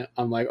Ball on it.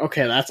 I'm like,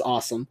 okay, that's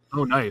awesome.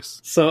 Oh,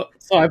 nice. So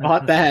I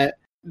bought that.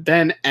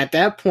 Then at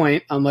that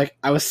point, I'm like,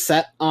 I was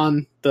set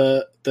on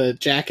the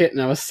jacket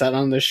and I was set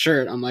on the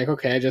shirt. I'm like,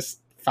 okay, I just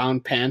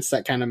found pants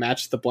that kind of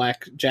matched the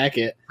black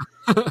jacket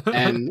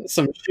and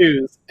some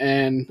shoes.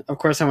 And of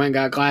course I went and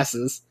got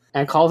glasses.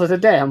 and called it a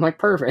day. I'm like,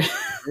 perfect.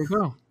 There you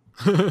go.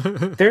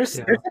 There's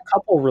a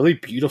couple really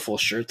beautiful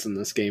shirts in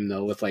this game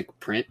though, with like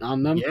print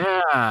on them.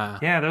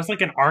 Yeah, there's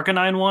like an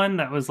Arcanine one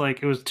that was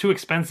like, it was too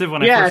expensive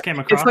when I first came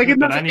across it's like it.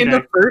 in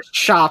the first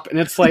shop, and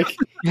it's like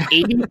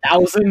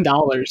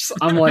 $80,000.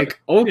 I'm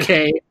like,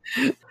 okay,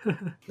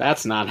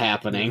 that's not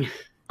happening.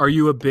 Are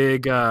you a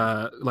big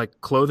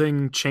like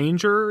clothing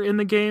changer in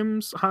the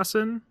games,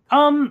 Hassan?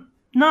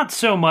 Not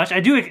so much. I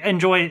do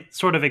enjoy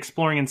sort of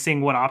exploring and seeing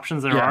what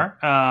options there are.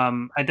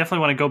 I definitely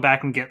want to go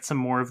back and get some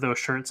more of those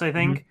shirts, I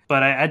think.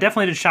 But I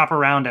definitely did shop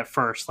around at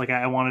first. Like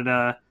I wanted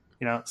to,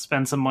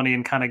 spend some money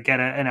and kind of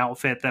get an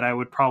outfit that I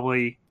would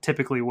probably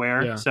typically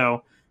wear. Yeah.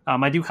 So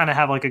I do kind of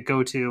have like a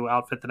go-to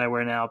outfit that I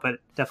wear now, but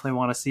definitely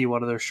want to see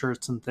what other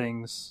shirts and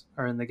things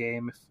are in the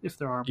game if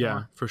there are more.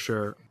 Yeah, for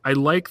sure. I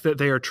like that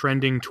they are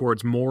trending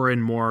towards more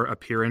and more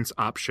appearance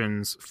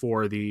options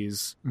for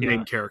these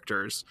main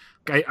characters.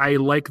 I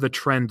like the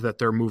trend that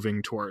they're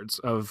moving towards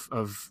of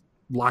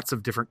lots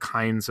of different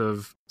kinds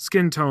of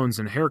skin tones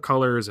and hair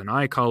colors and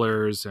eye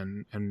colors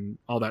and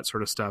all that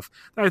sort of stuff.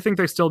 I think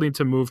they still need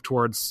to move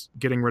towards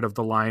getting rid of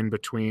the line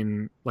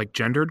between like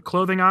gendered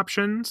clothing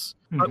options.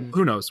 But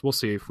who knows? We'll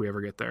see if we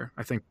ever get there.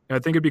 I think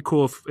it'd be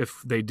cool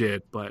if they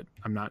did, but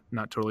I'm not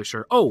totally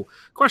sure. Oh,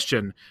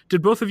 question.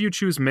 Did both of you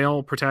choose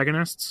male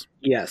protagonists?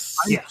 Yes.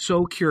 I'm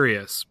so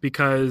curious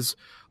because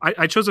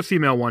I chose a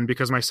female one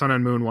because my Sun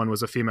and Moon one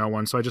was a female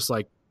one. So I just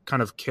like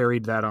kind of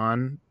carried that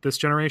on this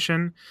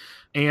generation.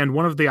 And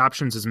one of the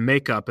options is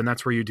makeup, and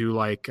that's where you do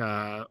like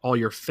all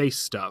your face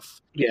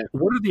stuff. Yeah.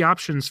 What are the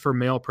options for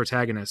male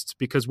protagonists?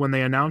 Because when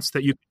they announced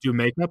that you could do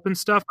makeup and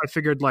stuff, I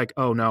figured like,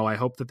 oh no, I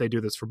hope that they do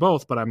this for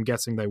both, but I'm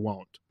guessing they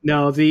won't.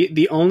 No,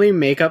 the only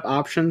makeup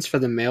options for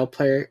the male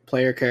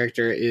player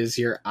character is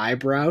your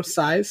eyebrow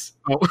size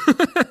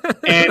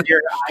and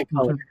your eye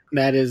color.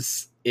 That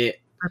is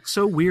it. That's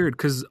so weird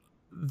because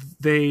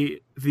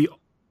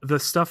the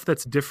stuff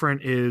that's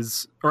different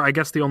is, or I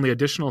guess the only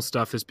additional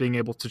stuff is being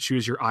able to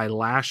choose your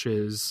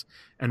eyelashes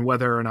and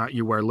whether or not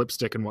you wear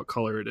lipstick and what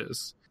color it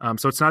is.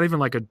 So it's not even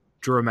like a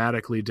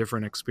dramatically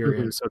different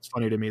experience. So it's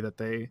funny to me that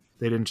they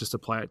didn't just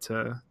apply it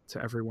to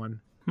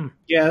everyone.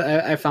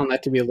 Yeah, I found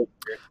that to be a little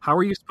weird. How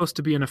are you supposed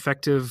to be an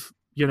effective,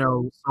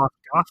 soft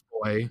goth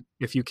boy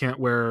if you can't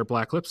wear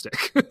black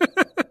lipstick?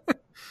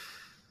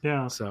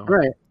 Yeah. So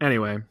right.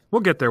 Anyway,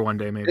 we'll get there one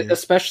day maybe.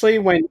 Especially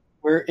when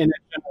we're in a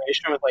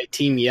generation with like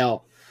Team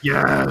Yell.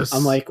 Yes.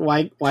 I'm like,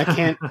 why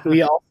can't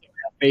we also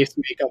have face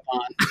makeup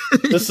on?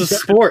 This is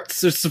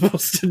sports. They're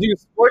supposed to do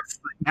sports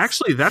things.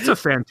 Actually, that's a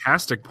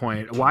fantastic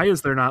point. Why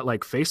is there not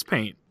like face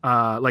paint?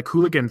 Like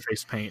hooligan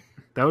face paint?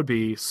 That would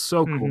be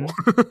so cool.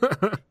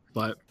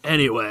 But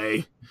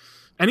anyway,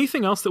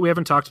 anything else that we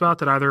haven't talked about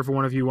that either of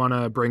one of you want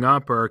to bring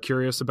up or are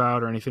curious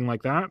about or anything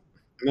like that?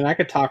 I mean, I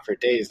could talk for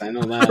days. I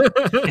know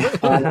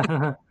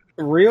that.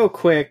 Real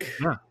quick.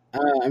 Yeah.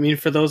 I mean,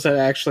 for those that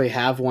actually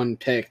have one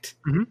picked,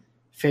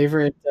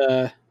 favorite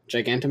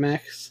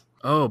Gigantamax?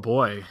 Oh,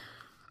 boy.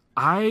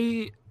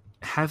 I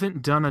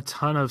haven't done a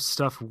ton of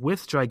stuff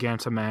with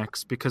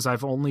Gigantamax because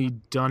I've only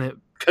done it...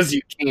 Because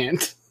you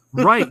can't.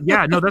 Right,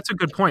 yeah, no, that's a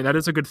good point. That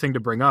is a good thing to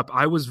bring up.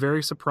 I was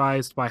very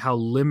surprised by how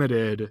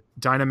limited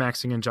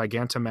Dynamaxing and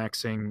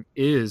Gigantamaxing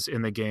is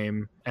in the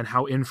game and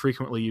how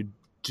infrequently you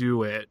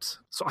do it.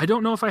 So I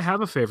don't know if I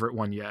have a favorite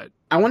one yet.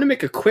 I want to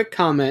make a quick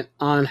comment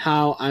on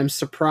how I'm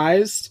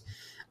surprised.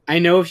 I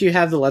know if you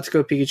have the Let's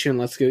Go Pikachu and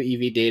Let's Go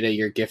Eevee data,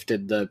 you're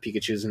gifted the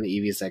Pikachus and the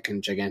Eevees that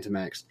can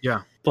Gigantamax.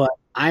 Yeah. But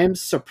I am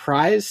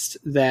surprised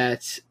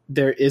that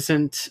there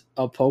isn't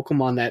a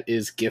Pokemon that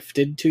is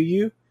gifted to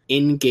you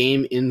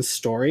in-game,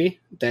 in-story,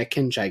 that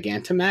can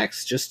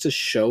Gigantamax just to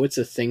show it's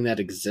a thing that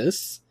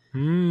exists.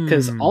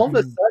 Because all of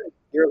a sudden,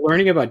 you're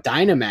learning about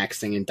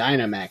Dynamaxing and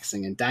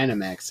Dynamaxing and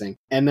Dynamaxing.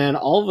 And then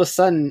all of a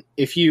sudden,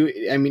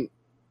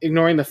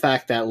 ignoring the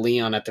fact that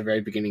Leon at the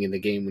very beginning of the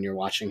game when you're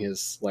watching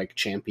his like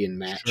champion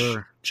match,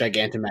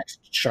 Gigantamax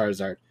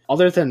Charizard.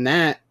 Other than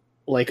that,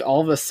 like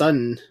all of a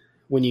sudden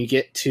when you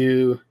get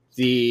to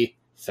the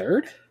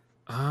third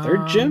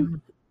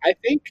gym, I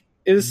think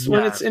is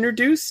when it's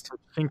introduced.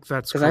 I think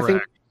that's correct.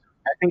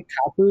 I think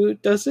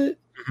Kapu does it.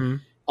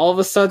 All of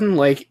a sudden,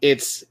 like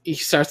he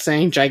starts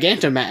saying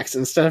Gigantamax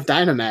instead of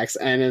Dynamax,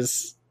 and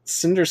his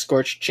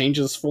Cinderscorch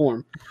changes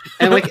form,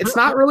 and like it's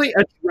not really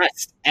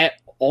addressed at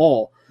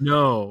all.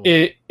 No,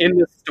 in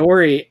the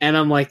story, and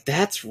I'm like,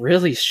 that's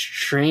really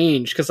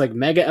strange because like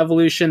Mega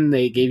Evolution,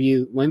 they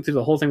went through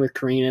the whole thing with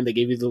Karina. They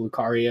gave you the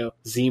Lucario.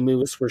 Z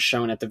moves were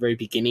shown at the very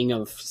beginning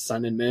of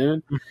Sun and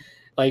Moon.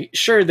 Like,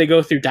 sure, they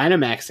go through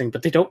Dynamaxing,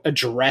 but they don't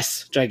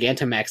address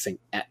Gigantamaxing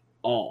at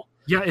all.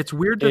 Yeah, it's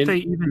weird that they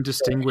even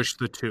distinguish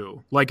the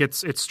two. Like,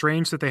 it's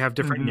strange that they have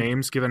different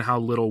names given how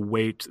little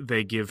weight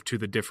they give to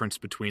the difference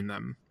between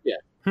them. Yeah.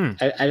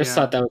 I just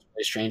thought that was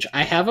really strange.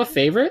 I have a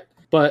favorite,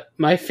 but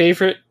my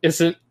favorite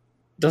doesn't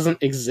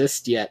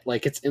exist yet.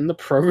 Like, it's in the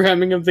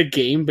programming of the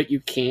game, but you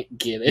can't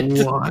get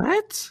it.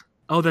 What?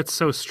 Oh, that's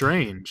so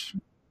strange.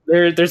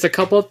 There's a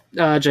couple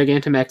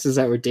Gigantamaxes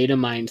that were data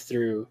mined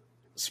through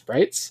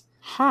sprites.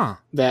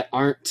 that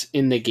aren't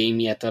in the game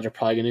yet that are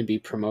probably going to be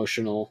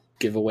promotional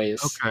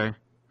giveaways. Okay.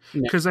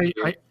 Because I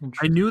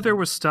knew there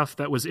was stuff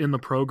that was in the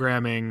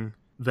programming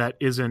that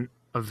isn't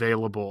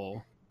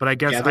available, but I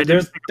guess I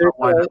didn't think about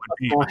why that would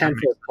be. A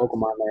handful of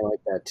Pokemon there like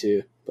that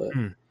too. But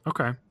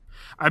okay.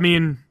 I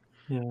mean,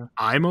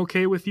 I'm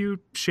okay with you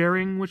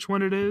sharing which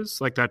one it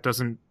is. Like that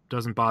doesn't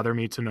bother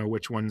me to know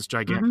which one's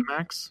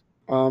Gigantamax.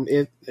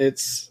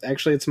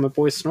 It's my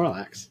boy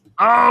Snorlax.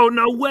 Oh,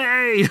 no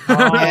way!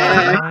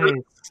 Nice.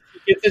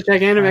 It's a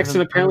Gigantamax,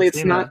 and apparently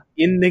it's not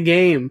in the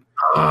game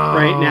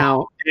right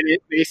now, and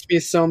it makes me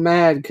so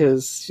mad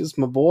because he's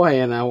my boy,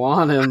 and I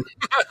want him.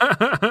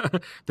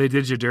 They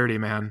did you dirty,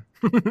 man.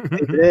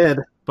 They did,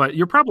 but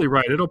you're probably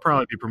right. It'll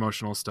probably be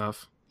promotional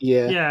stuff.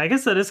 Yeah. I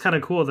guess that is kind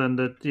of cool. Then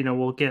that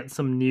we'll get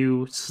some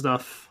new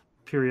stuff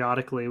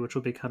periodically, which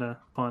will be kind of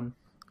fun.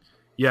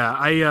 Yeah,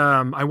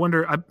 I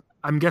wonder.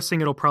 I'm guessing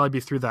it'll probably be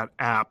through that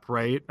app,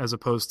 right, as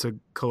opposed to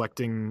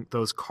collecting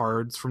those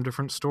cards from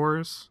different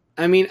stores.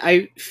 I mean,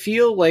 I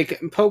feel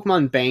like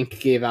Pokemon Bank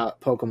gave out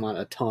Pokemon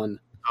a ton.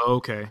 Oh,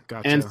 okay,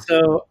 gotcha. And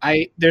so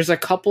there's a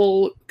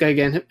couple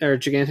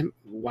Gigantamax.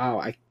 Wow,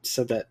 I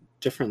said that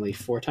differently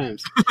 4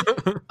 times.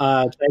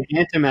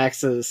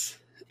 Gigantamaxes.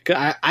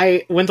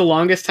 I went the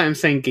longest time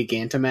saying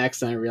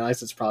Gigantamax, and I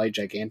realized it's probably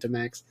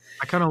Gigantamax.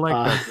 I kind of like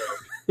that.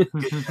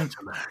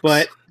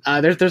 But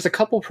there's a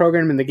couple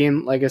programs in the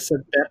game, like I said,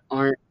 that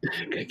aren't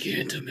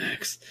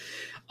Gigantamax,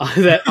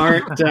 that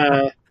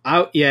aren't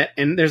out yet,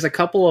 and there's a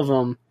couple of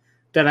them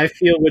that I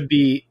feel would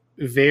be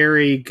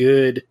very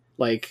good.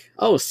 Like,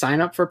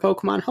 sign up for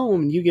Pokemon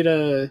Home, you get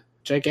a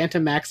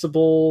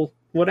Gigantamaxable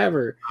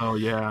whatever. Oh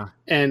yeah.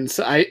 And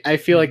so I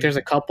feel like there's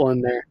a couple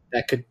in there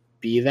that could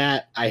be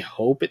that. I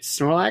hope it's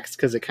Snorlax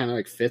because it kind of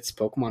like fits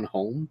Pokemon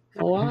Home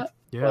a lot.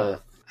 Yeah.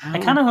 I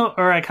kind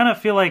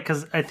of feel like,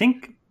 because I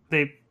think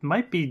they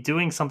might be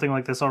doing something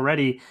like this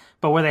already,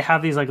 but where they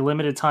have these like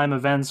limited time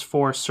events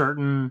for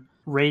certain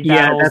raid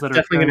battles that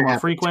are very more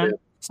frequent. Too.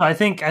 So I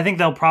think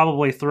they'll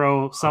probably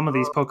throw some of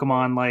these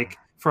Pokemon like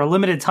for a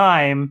limited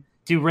time,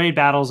 do raid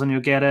battles, and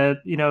you'll get a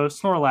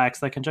Snorlax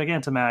that can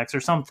Gigantamax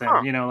or something.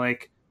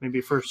 Like maybe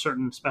for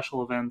certain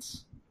special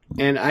events.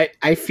 And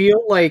I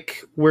feel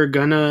like we're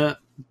gonna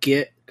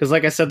get, because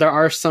like I said, there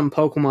are some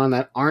Pokemon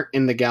that aren't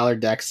in the Galar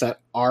Dex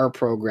that are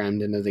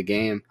programmed into the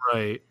game.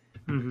 Right.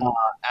 Mm-hmm.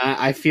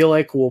 I feel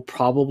like we'll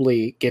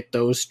probably get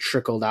those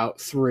trickled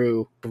out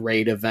through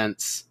raid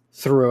events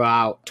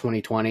throughout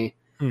 2020.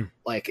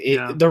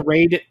 The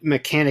raid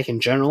mechanic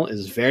in general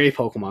is very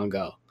Pokemon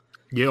Go.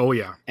 Yeah, oh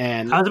yeah.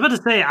 And I was about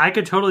to say, I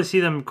could totally see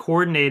them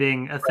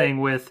coordinating a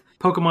thing with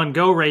Pokemon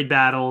Go raid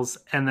battles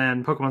and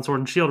then Pokemon Sword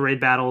and Shield raid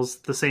battles.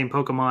 The same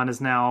Pokemon is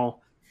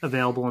now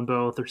available in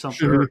both or something.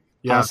 Sure.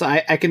 Yeah. So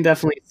I can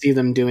definitely see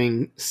them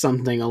doing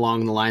something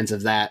along the lines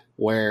of that,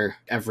 where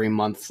every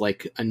month,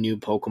 like a new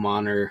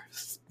Pokemon or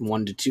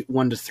 1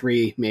 to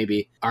 3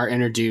 maybe are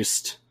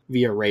introduced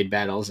via raid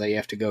battles that you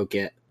have to go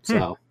get.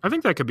 So I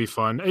think that could be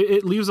fun.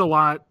 It leaves a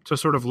lot to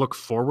sort of look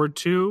forward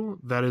to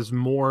that is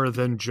more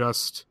than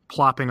just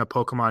plopping a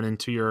Pokemon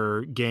into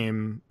your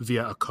game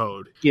via a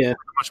code. Yeah. It's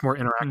a much more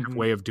interactive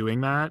way of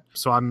doing that.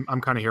 So I'm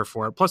kind of here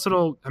for it. Plus in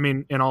all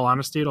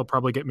honesty, it'll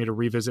probably get me to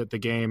revisit the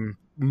game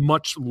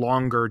much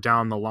longer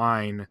down the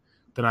line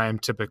than I am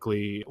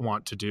typically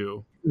want to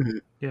do. Mm-hmm.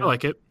 Yeah. I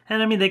like it.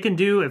 And I mean, they can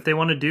do, if they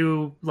want to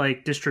do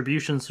like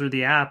distributions through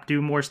the app,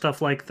 do more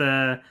stuff like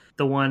the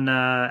one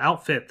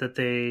outfit that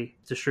they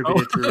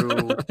distributed through.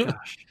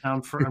 Gosh,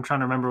 I'm trying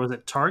to remember. Was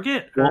it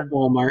Target or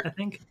Walmart? I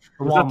think.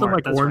 Or Walmart.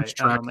 That the, that's orange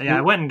right. Yeah,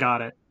 I went and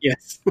got it.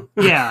 Yes.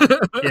 Yeah.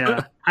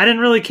 I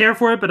didn't really care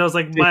for it, but I was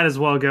like, might as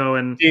well go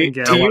and get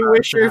it. Do you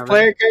wish your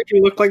player character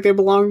looked like they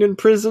belonged in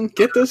prison?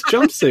 Get this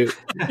jumpsuit.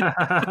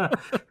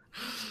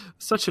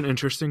 Such an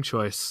interesting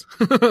choice.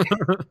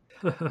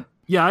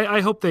 Yeah,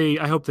 I hope they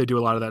do a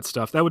lot of that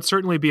stuff. That would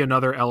certainly be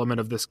another element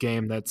of this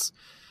game that's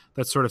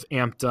sort of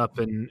amped up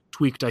and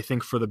tweaked, I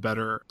think, for the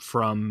better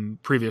from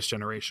previous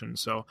generations.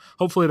 So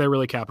hopefully they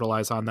really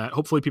capitalize on that.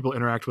 Hopefully people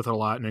interact with it a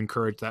lot and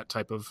encourage that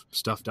type of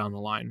stuff down the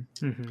line.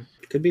 Mm-hmm.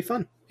 Could be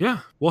fun. Yeah.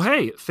 Well,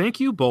 hey, thank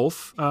you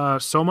both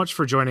so much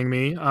for joining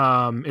me.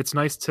 It's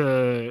nice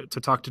to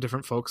talk to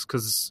different folks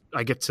because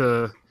I get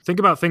to think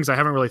about things I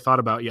haven't really thought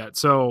about yet.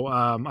 So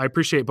I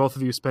appreciate both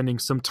of you spending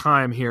some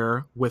time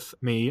here with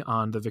me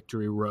on the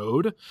Victory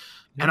Road.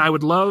 Yeah. And I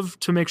would love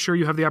to make sure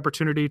you have the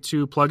opportunity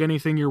to plug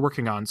anything you're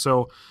working on.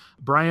 So,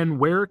 Brian,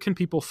 where can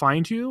people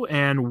find you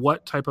and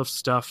what type of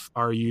stuff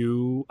are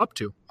you up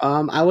to?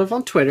 I live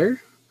on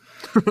Twitter.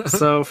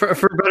 So for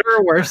better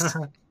or worse.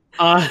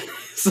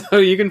 So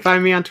you can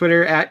find me on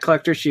Twitter at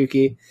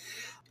CollectorShuki.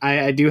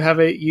 I do have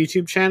a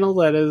YouTube channel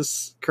that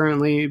has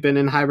currently been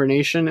in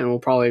hibernation and will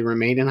probably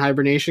remain in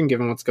hibernation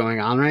given what's going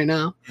on right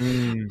now.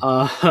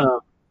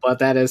 But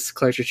that is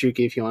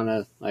CollectorShuki if you want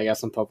to. I got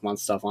some Pokemon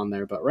stuff on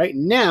there. But right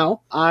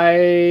now,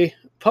 I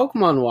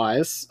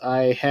Pokemon-wise,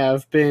 I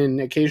have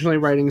been occasionally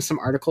writing some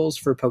articles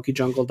for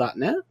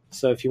PokeJungle.net.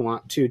 So if you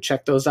want to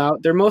check those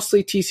out, they're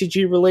mostly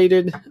TCG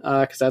related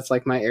because that's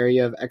like my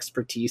area of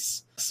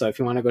expertise. So if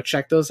you want to go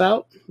check those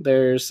out,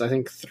 there's I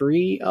think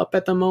 3 up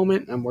at the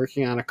moment. I'm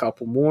working on a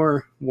couple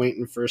more,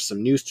 waiting for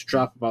some news to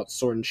drop about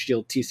Sword and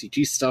Shield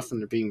TCG stuff, and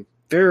they're being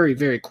very,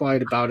 very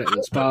quiet about it, and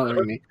it's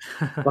bothering me.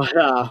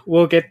 But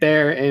we'll get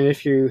there, and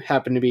if you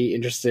happen to be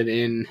interested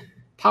in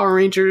Power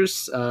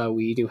Rangers,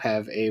 we do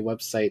have a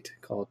website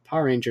called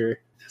Power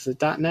Ranger. Is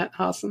it .net,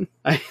 Hassan?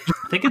 I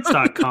think it's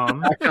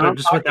 .com, but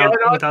just without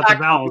the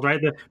vowels,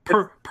 right? The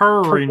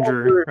per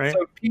Ranger, right?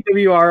 So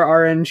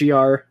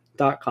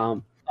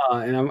PWRRNGR.com.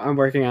 And I'm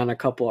working on a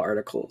couple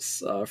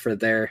articles for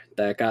there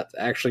that got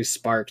actually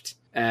sparked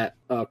at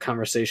a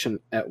conversation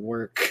at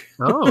work.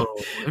 Oh,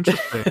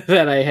 interesting.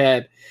 that I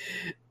had.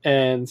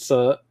 And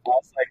so I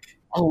was like,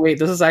 oh wait,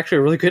 this is actually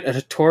a really good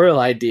editorial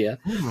idea.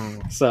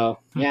 So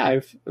yeah,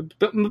 I've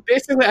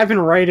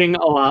been writing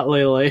a lot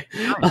lately.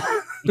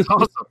 That's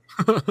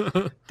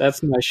awesome.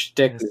 That's my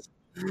shtick. Yes.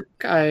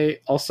 I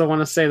also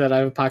want to say that I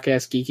have a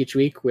podcast, Geek Each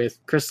Week, with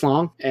Chris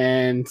Long,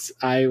 and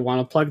I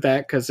want to plug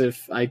that because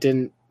if I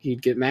didn't,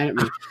 he'd get mad at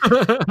me.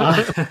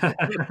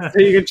 So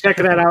you can check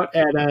that out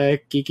at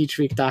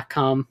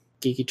geekeachweek.com,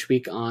 Geek Each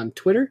Week on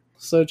Twitter.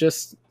 So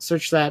just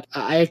search that.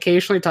 I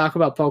occasionally talk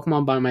about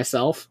Pokemon by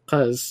myself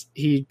because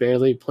he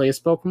barely plays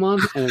Pokemon,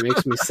 and it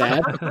makes me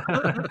sad.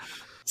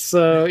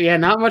 So yeah,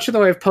 not much in the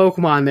way of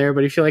Pokemon there,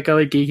 but if you like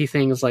other geeky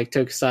things like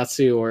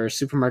Tokusatsu or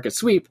Supermarket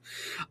Sweep,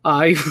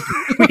 we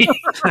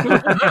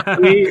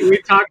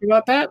talk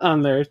about that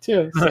on there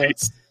too. So.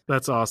 Nice.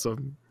 That's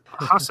awesome.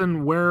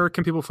 Hassan, where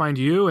can people find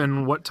you,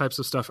 and what types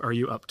of stuff are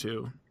you up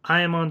to?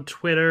 I am on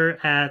Twitter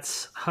at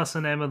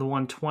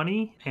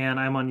HassanM120, and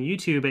I'm on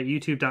YouTube at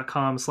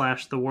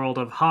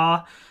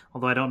youtube.com/theworldofha,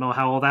 although I don't know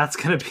how all that's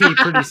going to be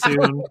pretty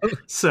soon.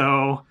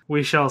 So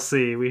we shall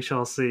see.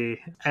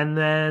 And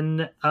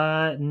then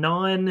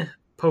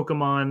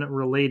non-Pokemon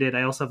related,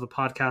 I also have a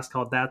podcast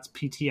called That's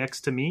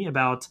PTX to Me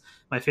about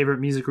my favorite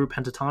music group,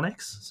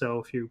 Pentatonics. So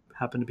if you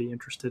happen to be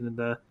interested in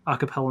the a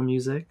cappella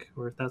music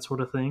or that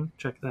sort of thing,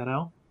 check that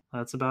out.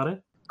 That's about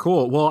it.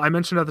 Cool. Well, I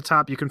mentioned at the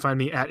top, you can find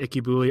me at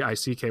Ickybooley,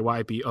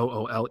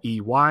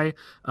 ICKYBOOLEY.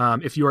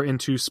 If you are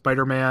into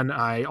Spider-Man,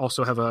 I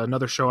also have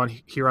another show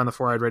here on the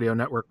 4-Eyed Radio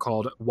Network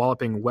called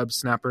Walloping Web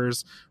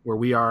Snappers, where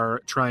we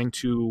are trying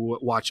to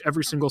watch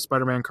every single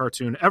Spider-Man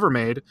cartoon ever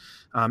made,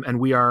 and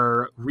we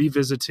are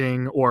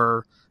revisiting,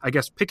 or I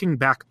guess picking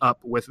back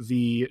up with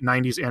the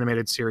 90s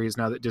animated series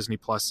now that Disney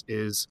Plus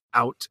is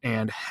out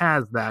and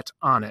has that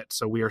on it.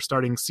 So we are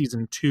starting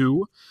season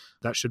 2.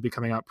 That should be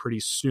coming out pretty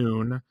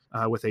soon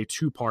with a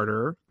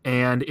 2-parter.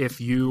 And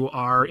if you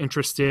are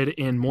interested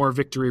in more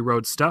Victory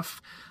Road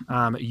stuff,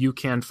 you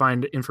can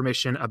find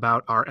information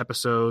about our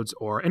episodes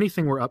or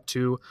anything we're up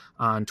to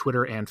on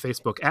Twitter and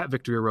Facebook at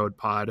Victory Road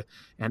Pod.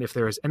 And if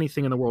there is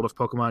anything in the world of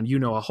Pokemon you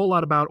know a whole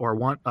lot about or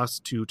want us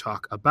to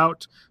talk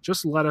about,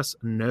 just let us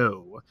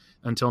know.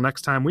 Until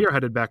next time, we are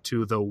headed back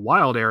to the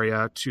wild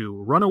area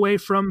to run away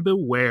from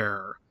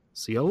Beware.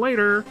 See you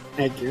later.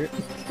 Thank you.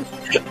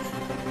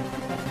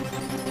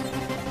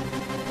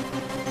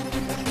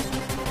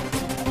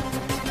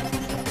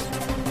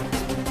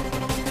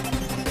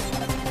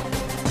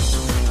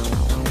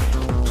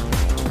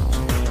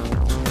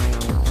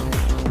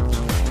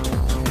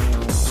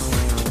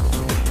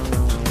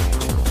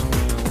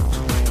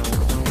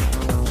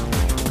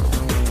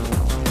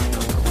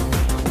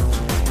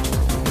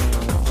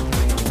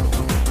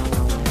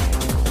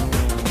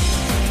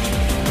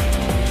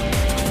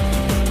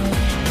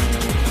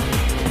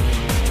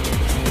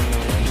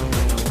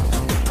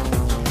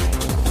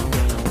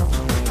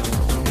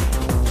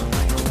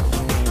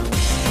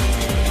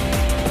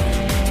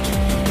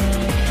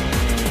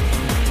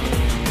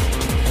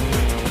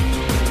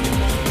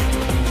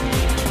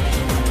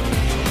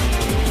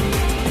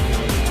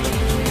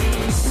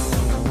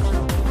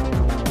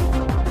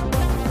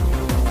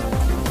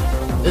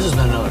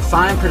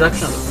 Fine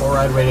production of the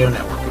 4-Eyed Radio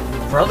Network.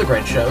 For other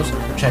great shows,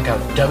 check out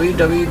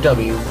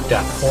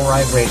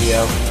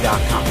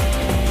www.4eyederadio.com.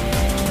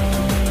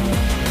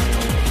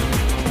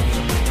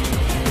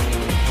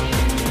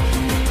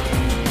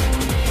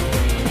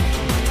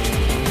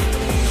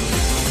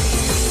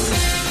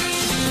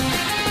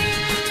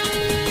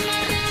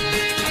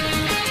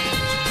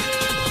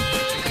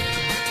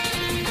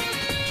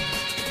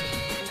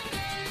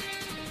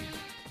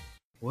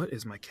 What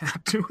is my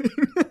cat doing?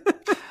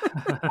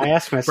 I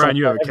asked myself. Brian,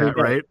 you have a cat,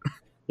 right?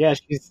 Yeah,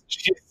 she's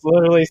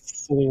literally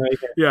sitting right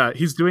here. Yeah,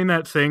 he's doing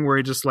that thing where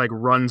he just like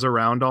runs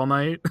around all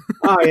night.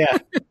 Oh yeah,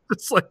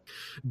 it's like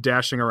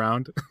dashing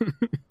around.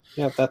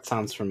 Yeah, that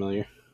sounds familiar.